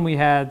this is when we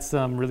had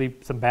some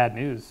bad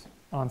news.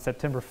 On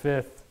September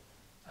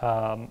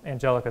 5th,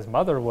 Angelica's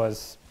mother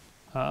was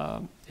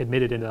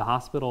admitted into the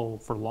hospital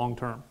for long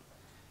term.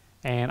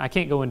 And I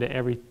can't go into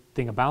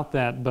everything about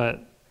that, but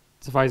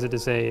suffice it to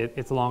say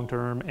it's long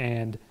term.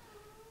 And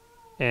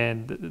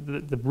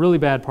the really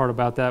bad part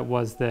about that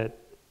was that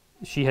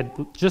she had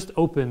just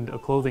opened a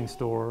clothing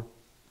store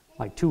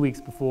like 2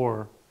 weeks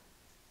before.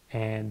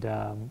 And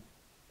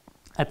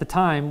at the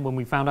time when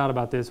we found out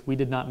about this, we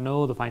did not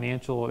know the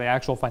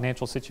actual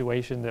financial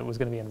situation that was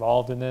going to be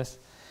involved in this.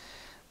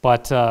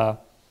 But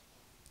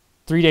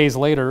 3 days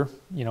later,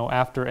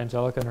 after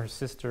Angelica and her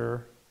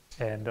sister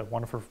and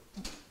one of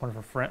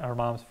her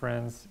mom's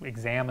friends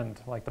examined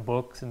like the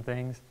books and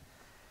things,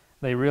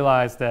 they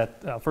realized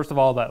that first of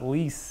all, that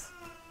lease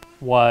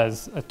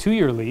was a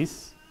 2-year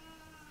lease,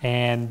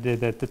 and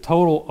that the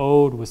total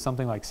owed was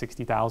something like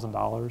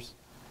 $60,000.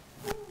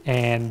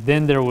 And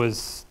then there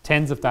was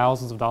tens of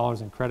thousands of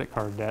dollars in credit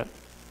card debt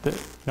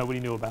that nobody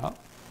knew about.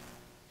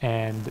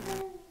 And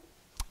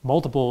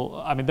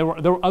multiple, there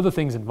were other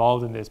things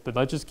involved in this, but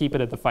let's just keep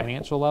it at the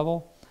financial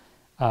level.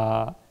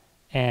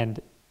 And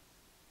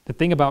the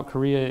thing about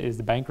Korea is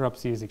the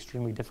bankruptcy is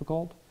extremely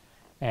difficult.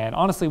 And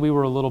honestly, we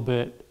were a little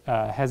bit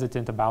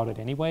hesitant about it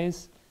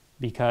anyways,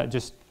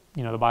 because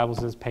the Bible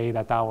says pay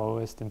that thou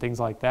owest and things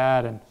like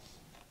that. And,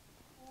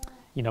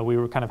 we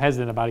were kind of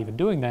hesitant about even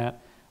doing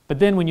that. But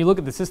then when you look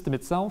at the system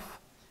itself,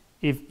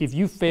 if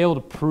you fail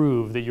to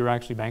prove that you're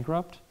actually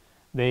bankrupt,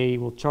 they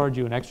will charge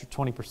you an extra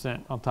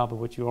 20% on top of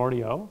what you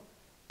already owe,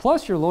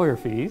 plus your lawyer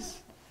fees,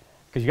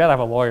 because you got to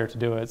have a lawyer to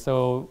do it.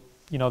 So,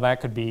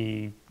 that could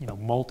be,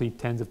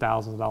 multi-tens of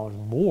thousands of dollars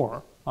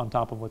more on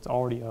top of what's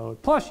already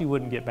owed, plus you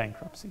wouldn't get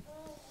bankruptcy.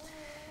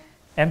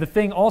 And the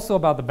thing also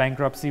about the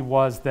bankruptcy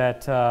was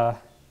that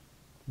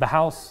the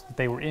house that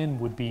they were in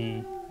would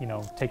be,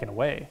 taken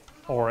away,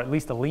 or at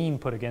least a lien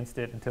put against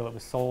it until it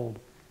was sold,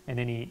 and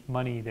any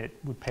money that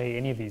would pay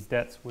any of these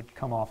debts would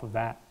come off of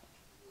that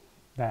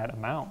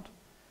amount.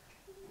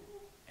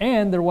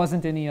 And there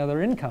wasn't any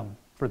other income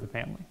for the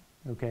family,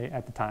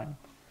 at the time.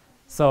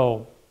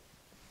 So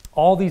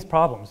all these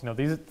problems,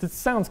 this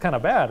sounds kind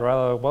of bad,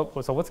 right?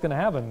 So what's going to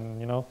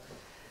happen,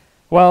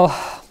 Well,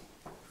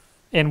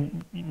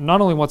 and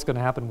not only what's going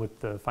to happen with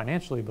the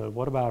financially, but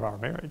what about our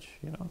marriage,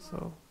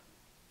 So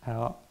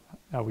how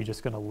are we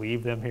just going to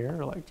leave them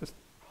here?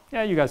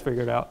 Or you guys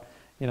figure it out,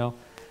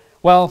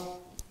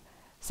 Well,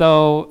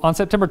 so on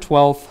September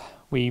 12th,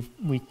 we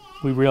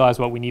realized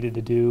what we needed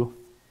to do.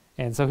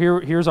 And so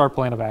here's our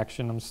plan of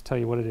action. I'm just tell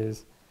you what it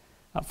is.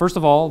 First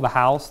of all, the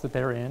house that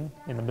they're in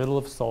the middle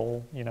of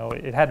Seoul,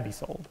 it had to be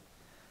sold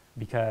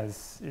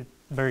because it's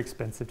very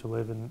expensive to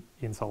live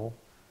in Seoul.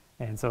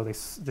 And so they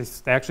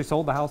actually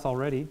sold the house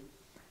already.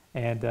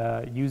 And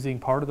using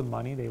part of the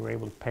money, they were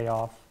able to pay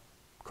off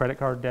credit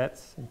card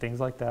debts and things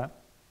like that.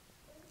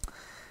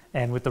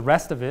 And with the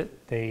rest of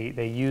it,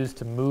 they used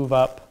to move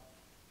up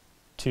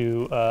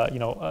to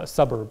a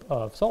suburb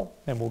of Seoul.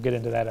 And we'll get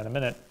into that in a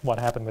minute, what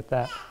happened with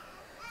that.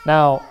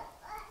 Now,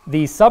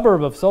 the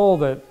suburb of Seoul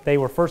that they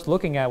were first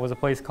looking at was a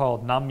place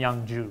called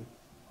Namyangju,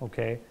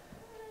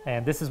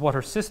 And this is what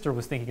her sister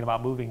was thinking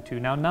about moving to.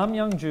 Now,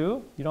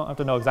 Namyangju, you don't have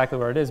to know exactly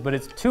where it is, but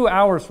it's 2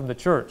 hours from the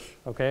church,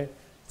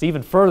 It's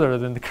even further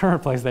than the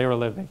current place they were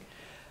living.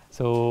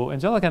 So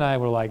Angelica and I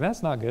were like,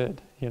 that's not good,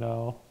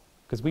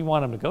 because we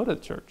want them to go to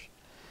the church.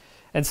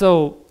 And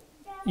so,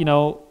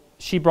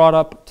 she brought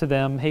up to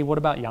them, hey, what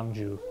about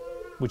Yangju,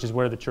 which is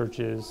where the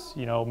church is?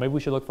 Maybe we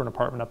should look for an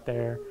apartment up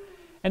there.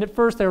 And at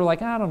first they were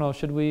like, I don't know,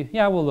 should we?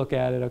 Yeah, we'll look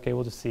at it. Okay,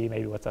 we'll just see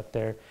maybe what's up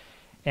there.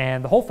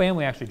 And the whole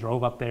family actually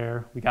drove up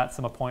there. We got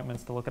some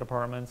appointments to look at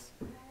apartments.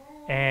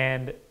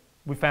 And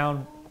we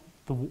found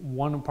the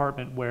one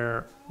apartment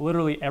where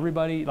literally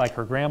everybody, like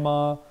her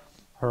grandma,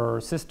 her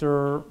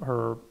sister,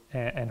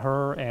 and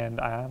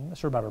I'm not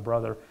sure about her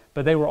brother,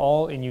 but they were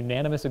all in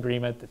unanimous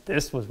agreement that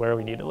this was where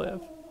we need to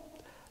live.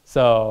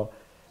 So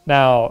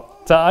now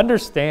to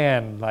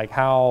understand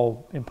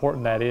how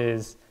important that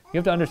is, you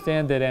have to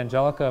understand that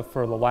Angelica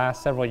for the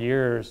last several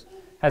years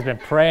has been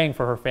praying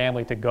for her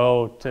family to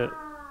go to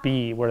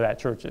be where that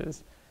church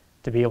is,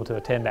 to be able to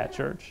attend that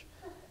church.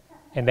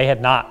 And they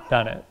had not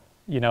done it.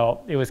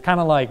 It was kind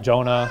of like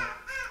Jonah.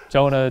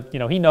 Jonah,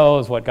 he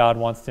knows what God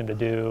wants him to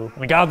do.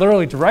 God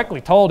literally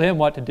directly told him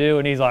what to do,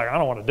 and he's like, I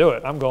don't want to do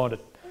it. I'm going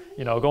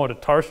to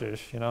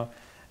Tarshish, And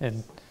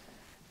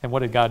what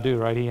did God do,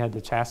 right? He had to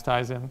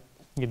chastise him.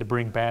 He had to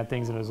bring bad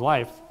things in his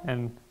life,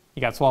 and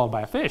he got swallowed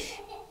by a fish,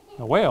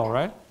 a whale,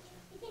 right?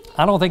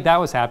 I don't think that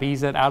was happy. He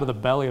said, out of the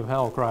belly of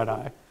hell cried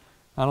I.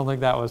 I don't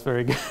think that was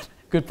very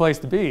good place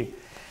to be.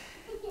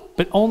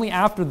 But only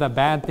after the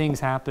bad things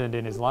happened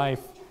in his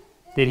life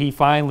did he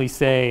finally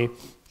say,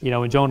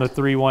 in Jonah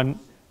 3:1,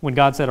 when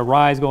God said,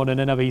 arise, go into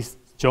Nineveh,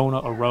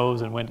 Jonah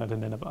arose and went unto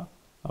Nineveh.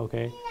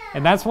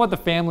 And that's what the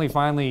family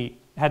finally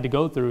had to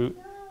go through.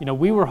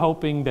 We were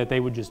hoping that they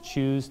would just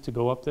choose to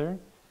go up there,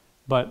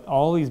 but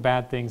all these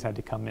bad things had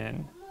to come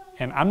in.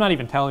 And I'm not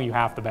even telling you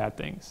half the bad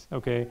things,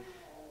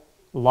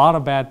 A lot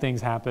of bad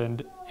things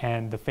happened,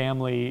 and the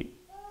family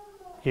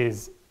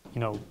is,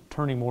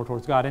 turning more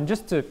towards God. And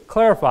just to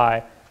clarify,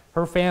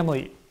 her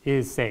family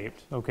is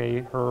saved,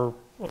 Her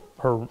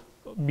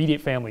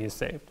immediate family is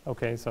saved,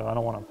 So I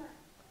don't want to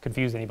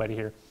confuse anybody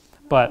here.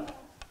 But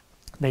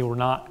they were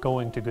not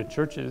going to good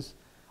churches,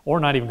 or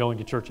not even going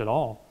to church at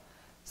all.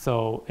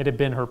 So it had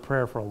been her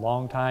prayer for a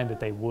long time that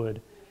they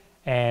would.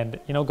 And,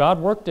 God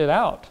worked it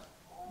out.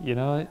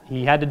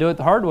 He had to do it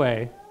the hard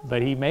way,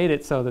 but he made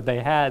it so that they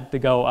had to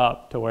go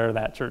up to where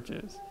that church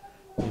is,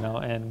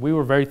 and we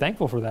were very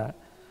thankful for that,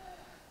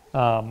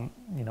 and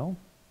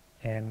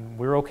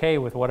we're okay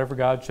with whatever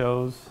God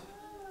chose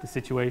the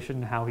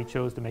situation, how he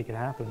chose to make it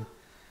happen.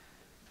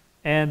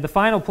 And the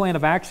final plan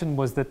of action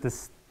was that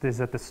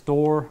the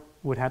store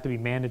would have to be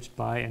managed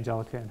by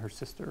Angelica and her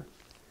sister.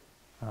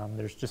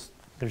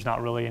 There's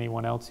not really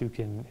anyone else who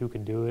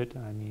can do it.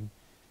 I mean,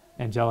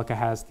 Angelica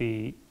has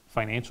the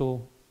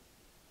financial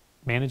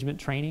management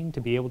training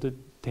to be able to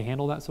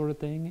handle that sort of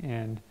thing,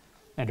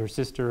 and her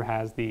sister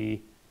has the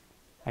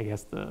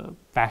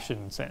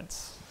fashion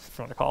sense, if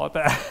you want to call it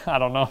that. I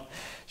don't know.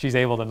 She's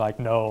able to like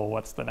know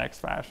what's the next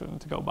fashion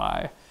to go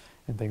buy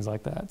and things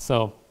like that.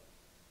 So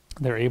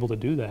they're able to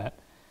do that.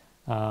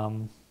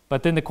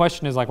 But then the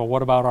question is like, well,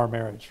 what about our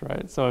marriage,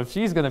 right? So if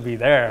she's going to be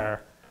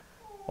there,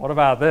 what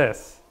about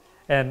this?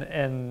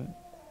 And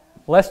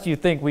lest you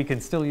think we can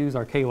still use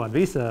our K-1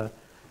 visa,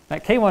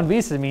 that K-1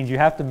 visa means you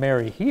have to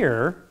marry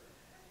here,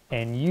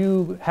 and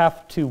you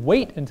have to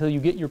wait until you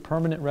get your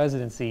permanent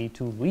residency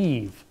to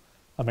leave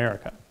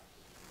America.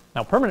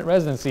 Now, permanent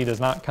residency does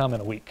not come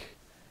in a week.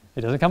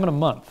 It doesn't come in a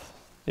month.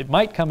 It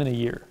might come in a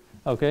year,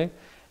 okay?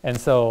 And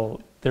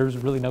so there's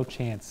really no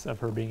chance of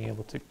her being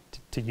able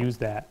to use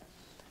that.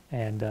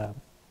 And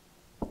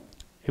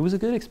it was a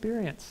good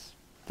experience,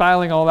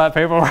 filing all that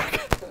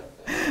paperwork.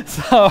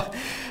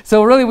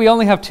 So really we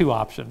only have two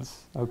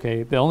options,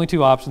 okay? The only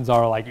two options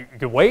are like, you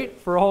can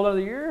wait for a whole other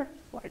year?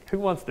 Like, who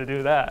wants to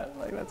do that?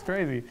 Like, that's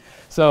crazy.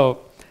 So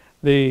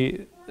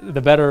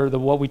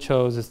what we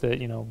chose is that,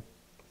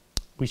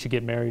 we should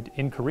get married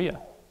in Korea,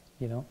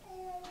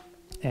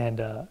 And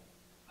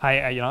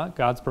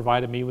God's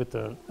provided me with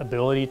the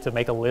ability to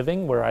make a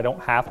living where I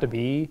don't have to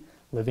be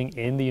living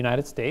in the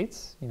United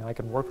States. I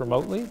can work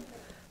remotely.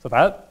 So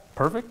that's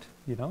perfect,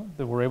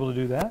 that we're able to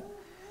do that.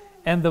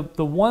 And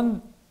the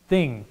one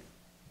thing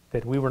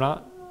that we were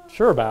not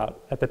sure about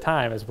at the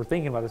time as we're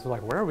thinking about this was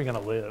like, where are we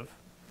going to live?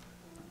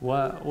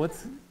 What are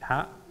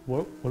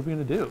we going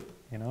to do?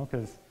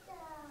 Because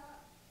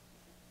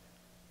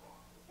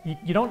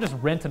you don't just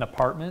rent an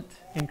apartment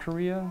in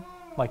Korea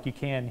like you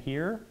can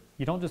here.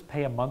 You don't just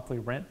pay a monthly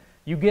rent.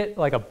 You get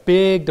like a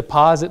big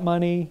deposit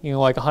money,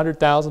 like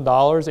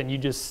 $100,000, and you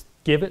just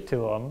give it to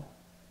them.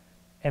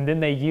 And then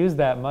they use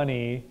that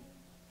money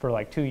for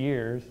like 2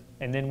 years.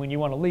 And then when you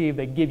want to leave,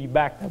 they give you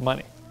back that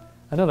money.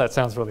 I know that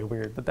sounds really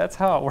weird, but that's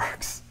how it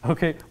works,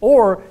 okay?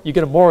 Or you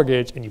get a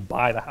mortgage and you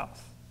buy the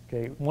house,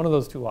 okay? One of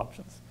those two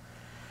options.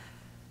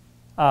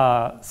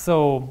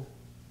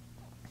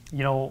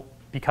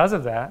 Because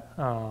of that,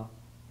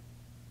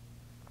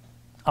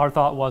 our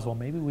thought was, well,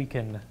 maybe we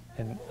can,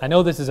 and I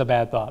know this is a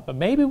bad thought, but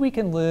maybe we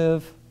can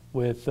live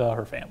with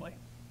her family,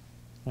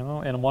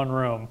 in one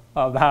room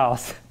of the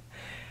house.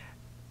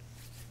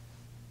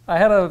 I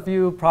had a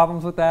few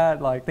problems with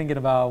that, like thinking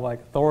about like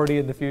authority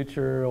in the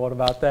future, what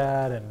about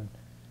that? And,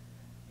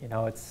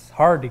 it's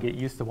hard to get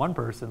used to one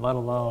person, let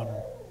alone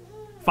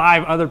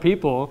 5 other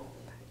people,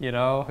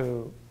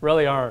 who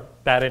really aren't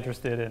that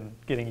interested in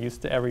getting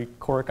used to every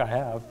quirk I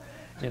have,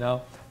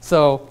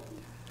 So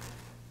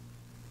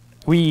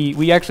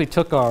we actually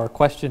took our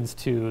questions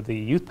to the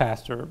youth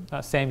pastor,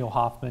 Samuel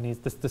Hoffman. He's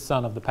the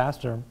son of the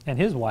pastor, and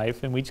his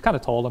wife, and we just kind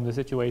of told them the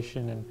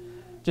situation and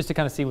just to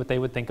kind of see what they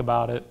would think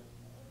about it.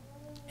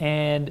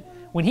 And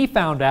when he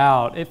found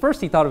out, at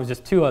first he thought it was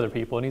just 2 other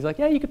people, and he's like,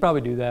 yeah, you could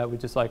probably do that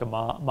with just like a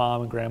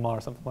mom and grandma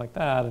or something like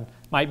that, and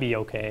might be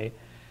okay. And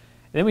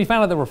then we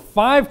found out there were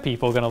 5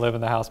 people going to live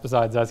in the house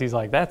besides us. He's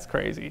like, that's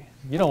crazy.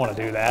 You don't want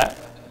to do that.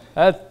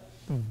 That's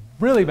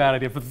really bad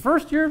idea. For the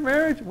first year of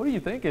marriage, what are you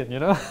thinking,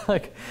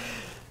 And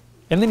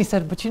then he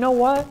said, but you know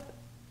what?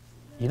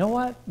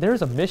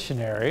 There's a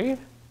missionary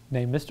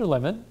named Mr.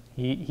 Lemon.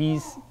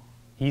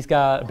 He's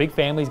got a big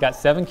family. He's got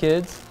 7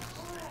 kids.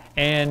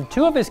 And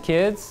 2 of his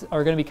kids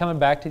are going to be coming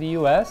back to the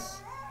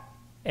U.S.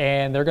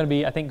 And they're going to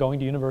be, I think, going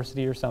to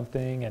university or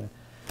something. And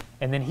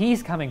then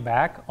he's coming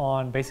back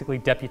on basically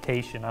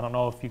deputation. I don't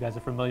know if you guys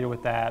are familiar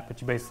with that,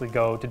 but you basically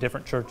go to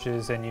different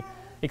churches and you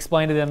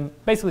explain to them,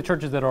 basically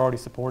churches that are already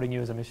supporting you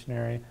as a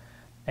missionary.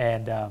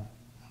 And so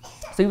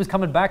he was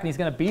coming back, and he's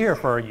going to be here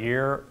for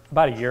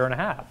about a year and a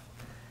half.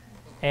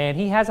 And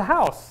he has a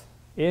house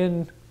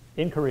in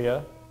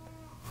Korea,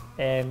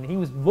 and he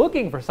was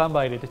looking for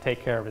somebody to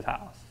take care of his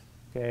house.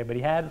 Okay, but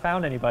he hadn't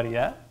found anybody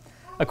yet,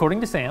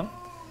 according to Sam.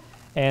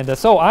 And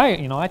so I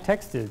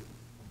texted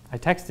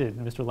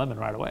Mr. Lemon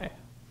right away,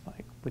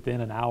 like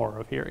within an hour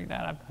of hearing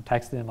that. I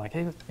texted him like,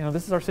 hey,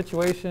 this is our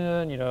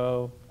situation. Do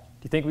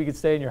you think we could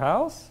stay in your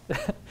house?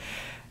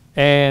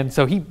 And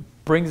so he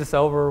brings us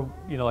over,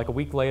 like a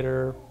week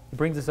later. He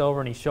brings us over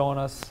and he's showing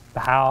us the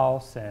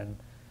house, and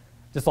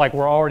just like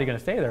we're already going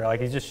to stay there. Like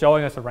he's just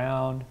showing us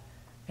around,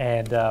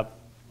 and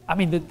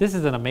this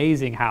is an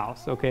amazing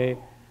house. Okay,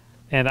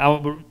 and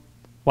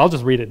I'll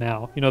just read it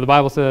now. The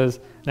Bible says,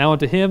 now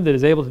unto him that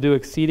is able to do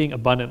exceeding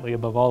abundantly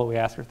above all that we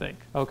ask or think.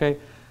 Okay?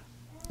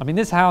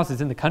 This house is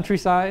in the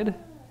countryside,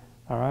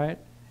 all right?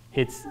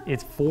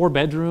 It's 4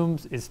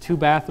 bedrooms, it's 2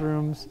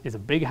 bathrooms, it's a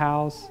big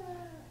house.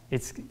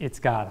 It's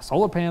got a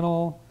solar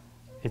panel,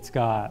 it's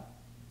got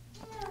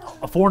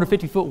a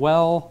 450-foot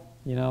well,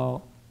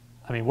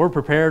 we're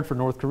prepared for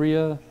North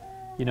Korea,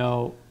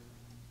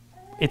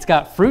 It's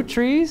got fruit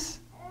trees,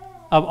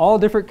 of all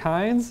different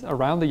kinds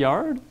around the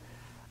yard.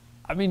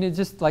 I mean, it's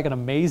just like an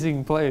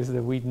amazing place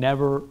that we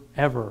never,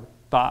 ever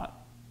thought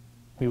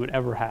we would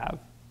ever have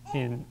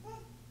in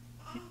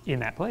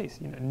that place.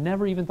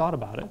 Never even thought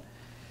about it.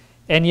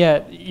 And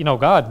yet,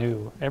 God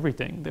knew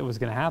everything that was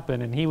going to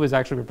happen, and he was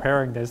actually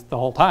preparing this the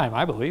whole time,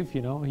 I believe.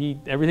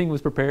 Everything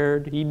was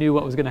prepared. He knew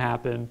what was going to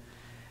happen.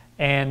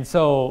 And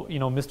so,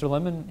 Mr.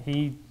 Lemon,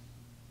 he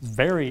was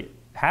very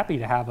happy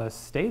to have us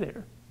stay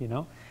there,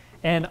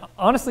 And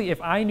honestly,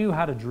 if I knew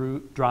how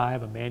to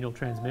drive a manual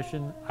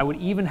transmission, I would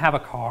even have a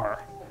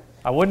car.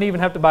 I wouldn't even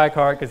have to buy a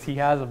car because he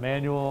has a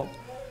manual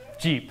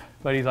Jeep.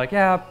 But he's like,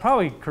 yeah,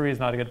 probably Korea's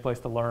not a good place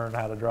to learn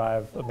how to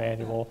drive a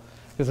manual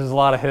because there's a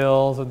lot of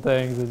hills and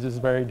things. It's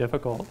just very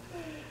difficult.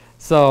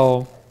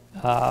 So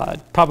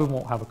probably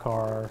won't have a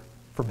car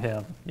from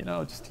him,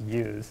 just to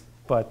use.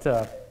 But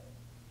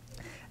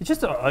it's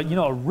just a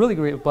really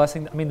great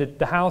blessing. I mean,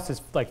 the house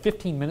is like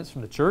 15 minutes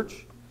from the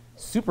church,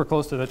 super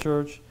close to the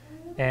church.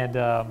 And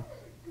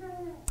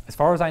as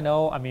far as I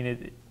know, I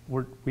mean,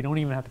 we don't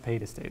even have to pay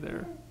to stay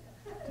there.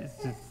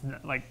 It's just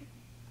like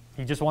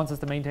he just wants us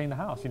to maintain the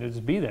house,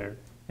 just be there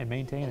and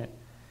maintain it.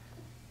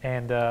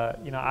 And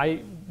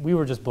we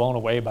were just blown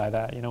away by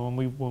that.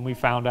 When we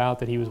found out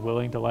that he was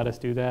willing to let us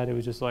do that, it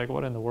was just like,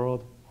 what in the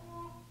world?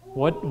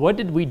 What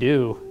did we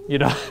do,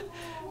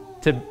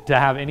 to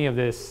have any of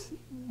this,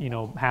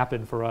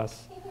 happen for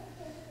us?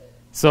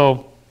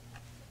 So.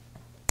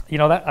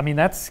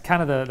 That's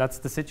kind of that's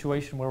the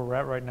situation where we're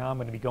at right now. I'm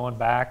going to be going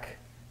back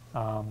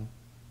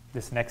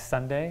this next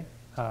Sunday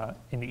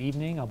in the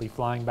evening. I'll be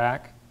flying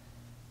back,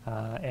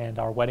 and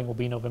our wedding will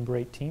be November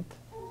 18th.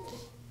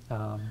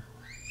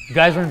 You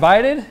guys are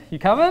invited. You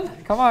coming?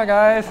 Come on,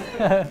 guys.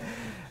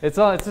 It's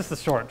just a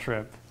short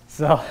trip,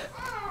 so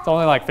it's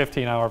only like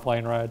 15-hour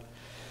plane ride.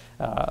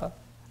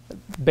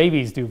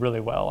 Babies do really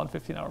well on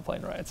 15-hour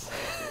plane rides.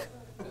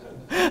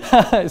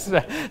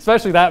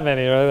 Especially that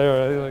many, right?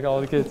 They're like all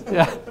the kids.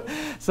 Yeah.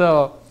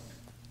 So,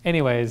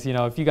 anyways,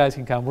 if you guys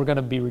can come, we're going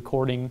to be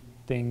recording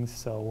things,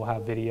 so we'll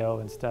have video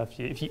and stuff.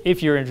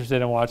 If you're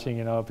interested in watching,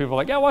 people are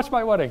like, yeah, watch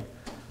my wedding.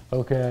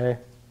 Okay,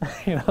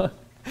 yeah.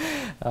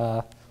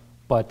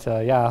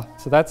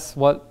 So that's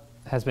what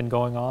has been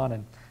going on,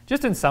 and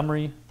just in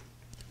summary,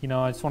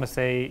 I just want to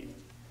say,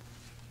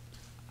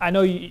 I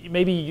know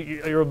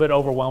maybe you're a bit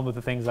overwhelmed with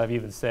the things I've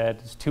even said.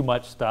 It's too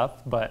much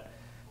stuff, but.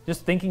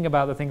 Just thinking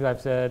about the things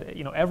I've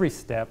said, every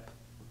step,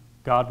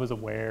 God was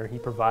aware. He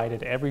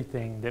provided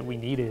everything that we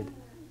needed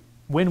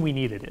when we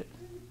needed it.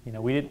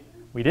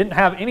 We didn't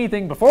have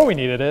anything before we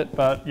needed it,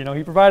 but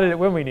He provided it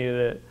when we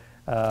needed it.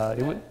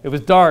 It was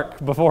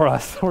dark before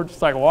us. We're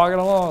just like walking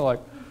along, like,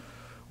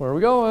 where are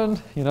we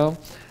going?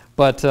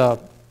 But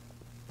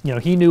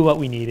He knew what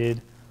we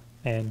needed,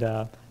 and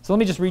so let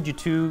me just read you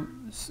two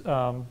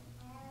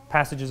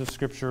passages of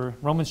Scripture.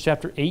 Romans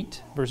chapter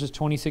 8, verses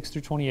 26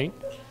 through 28.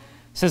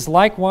 It says,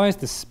 likewise,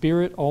 the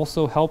Spirit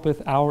also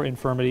helpeth our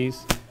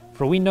infirmities,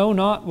 for we know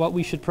not what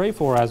we should pray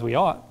for as we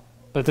ought.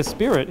 But the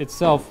Spirit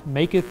itself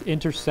maketh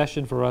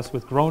intercession for us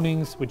with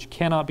groanings which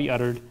cannot be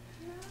uttered.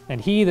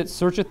 And he that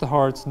searcheth the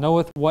hearts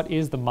knoweth what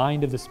is the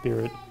mind of the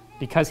Spirit,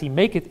 because he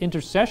maketh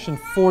intercession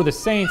for the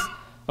saints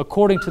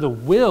according to the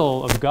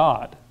will of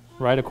God.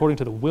 Right? According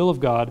to the will of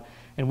God.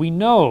 And we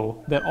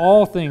know that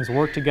all things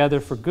work together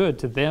for good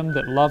to them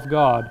that love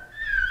God,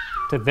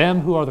 to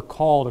them who are the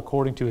called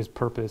according to his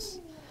purpose.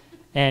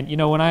 And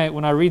when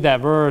I read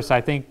that verse,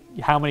 I think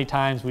how many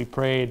times we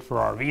prayed for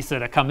our visa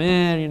to come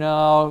in,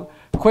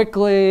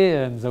 quickly,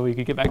 and so we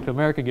could get back to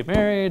America, get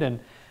married, and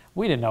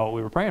we didn't know what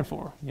we were praying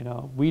for.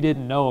 We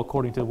didn't know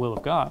according to the will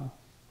of God,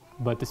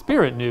 but the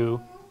Spirit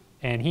knew,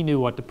 and He knew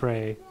what to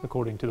pray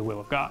according to the will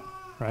of God,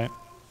 right?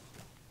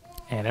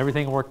 And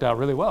everything worked out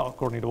really well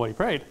according to what He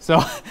prayed.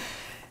 So,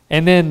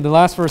 and then the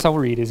last verse I will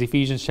read is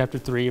Ephesians chapter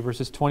 3,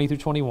 verses 20 through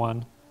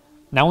 21.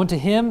 Now unto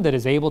Him that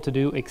is able to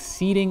do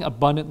exceeding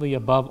abundantly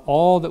above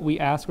all that we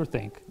ask or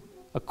think,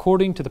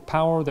 according to the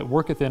power that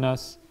worketh in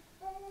us,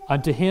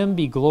 unto Him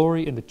be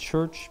glory in the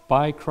church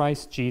by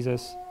Christ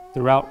Jesus,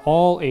 throughout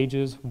all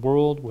ages,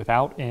 world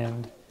without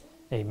end.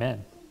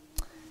 Amen.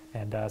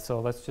 And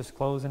so let's just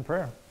close in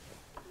prayer.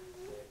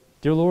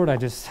 Dear Lord, I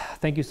just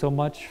thank you so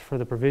much for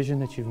the provision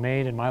that you've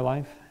made in my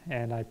life,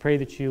 and I pray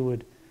that you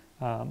would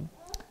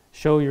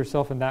show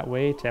yourself in that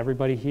way to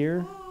everybody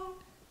here,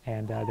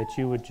 and that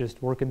you would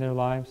just work in their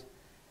lives.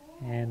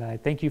 And I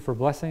thank you for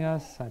blessing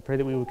us. I pray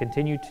that we would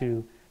continue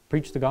to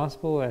preach the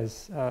gospel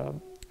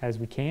as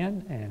we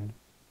can, and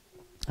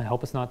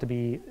help us not to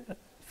be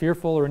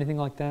fearful or anything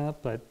like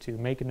that, but to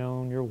make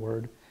known your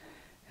word.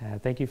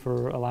 Thank you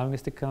for allowing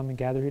us to come and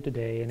gather here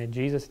today. And in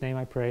Jesus' name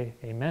I pray,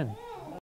 amen.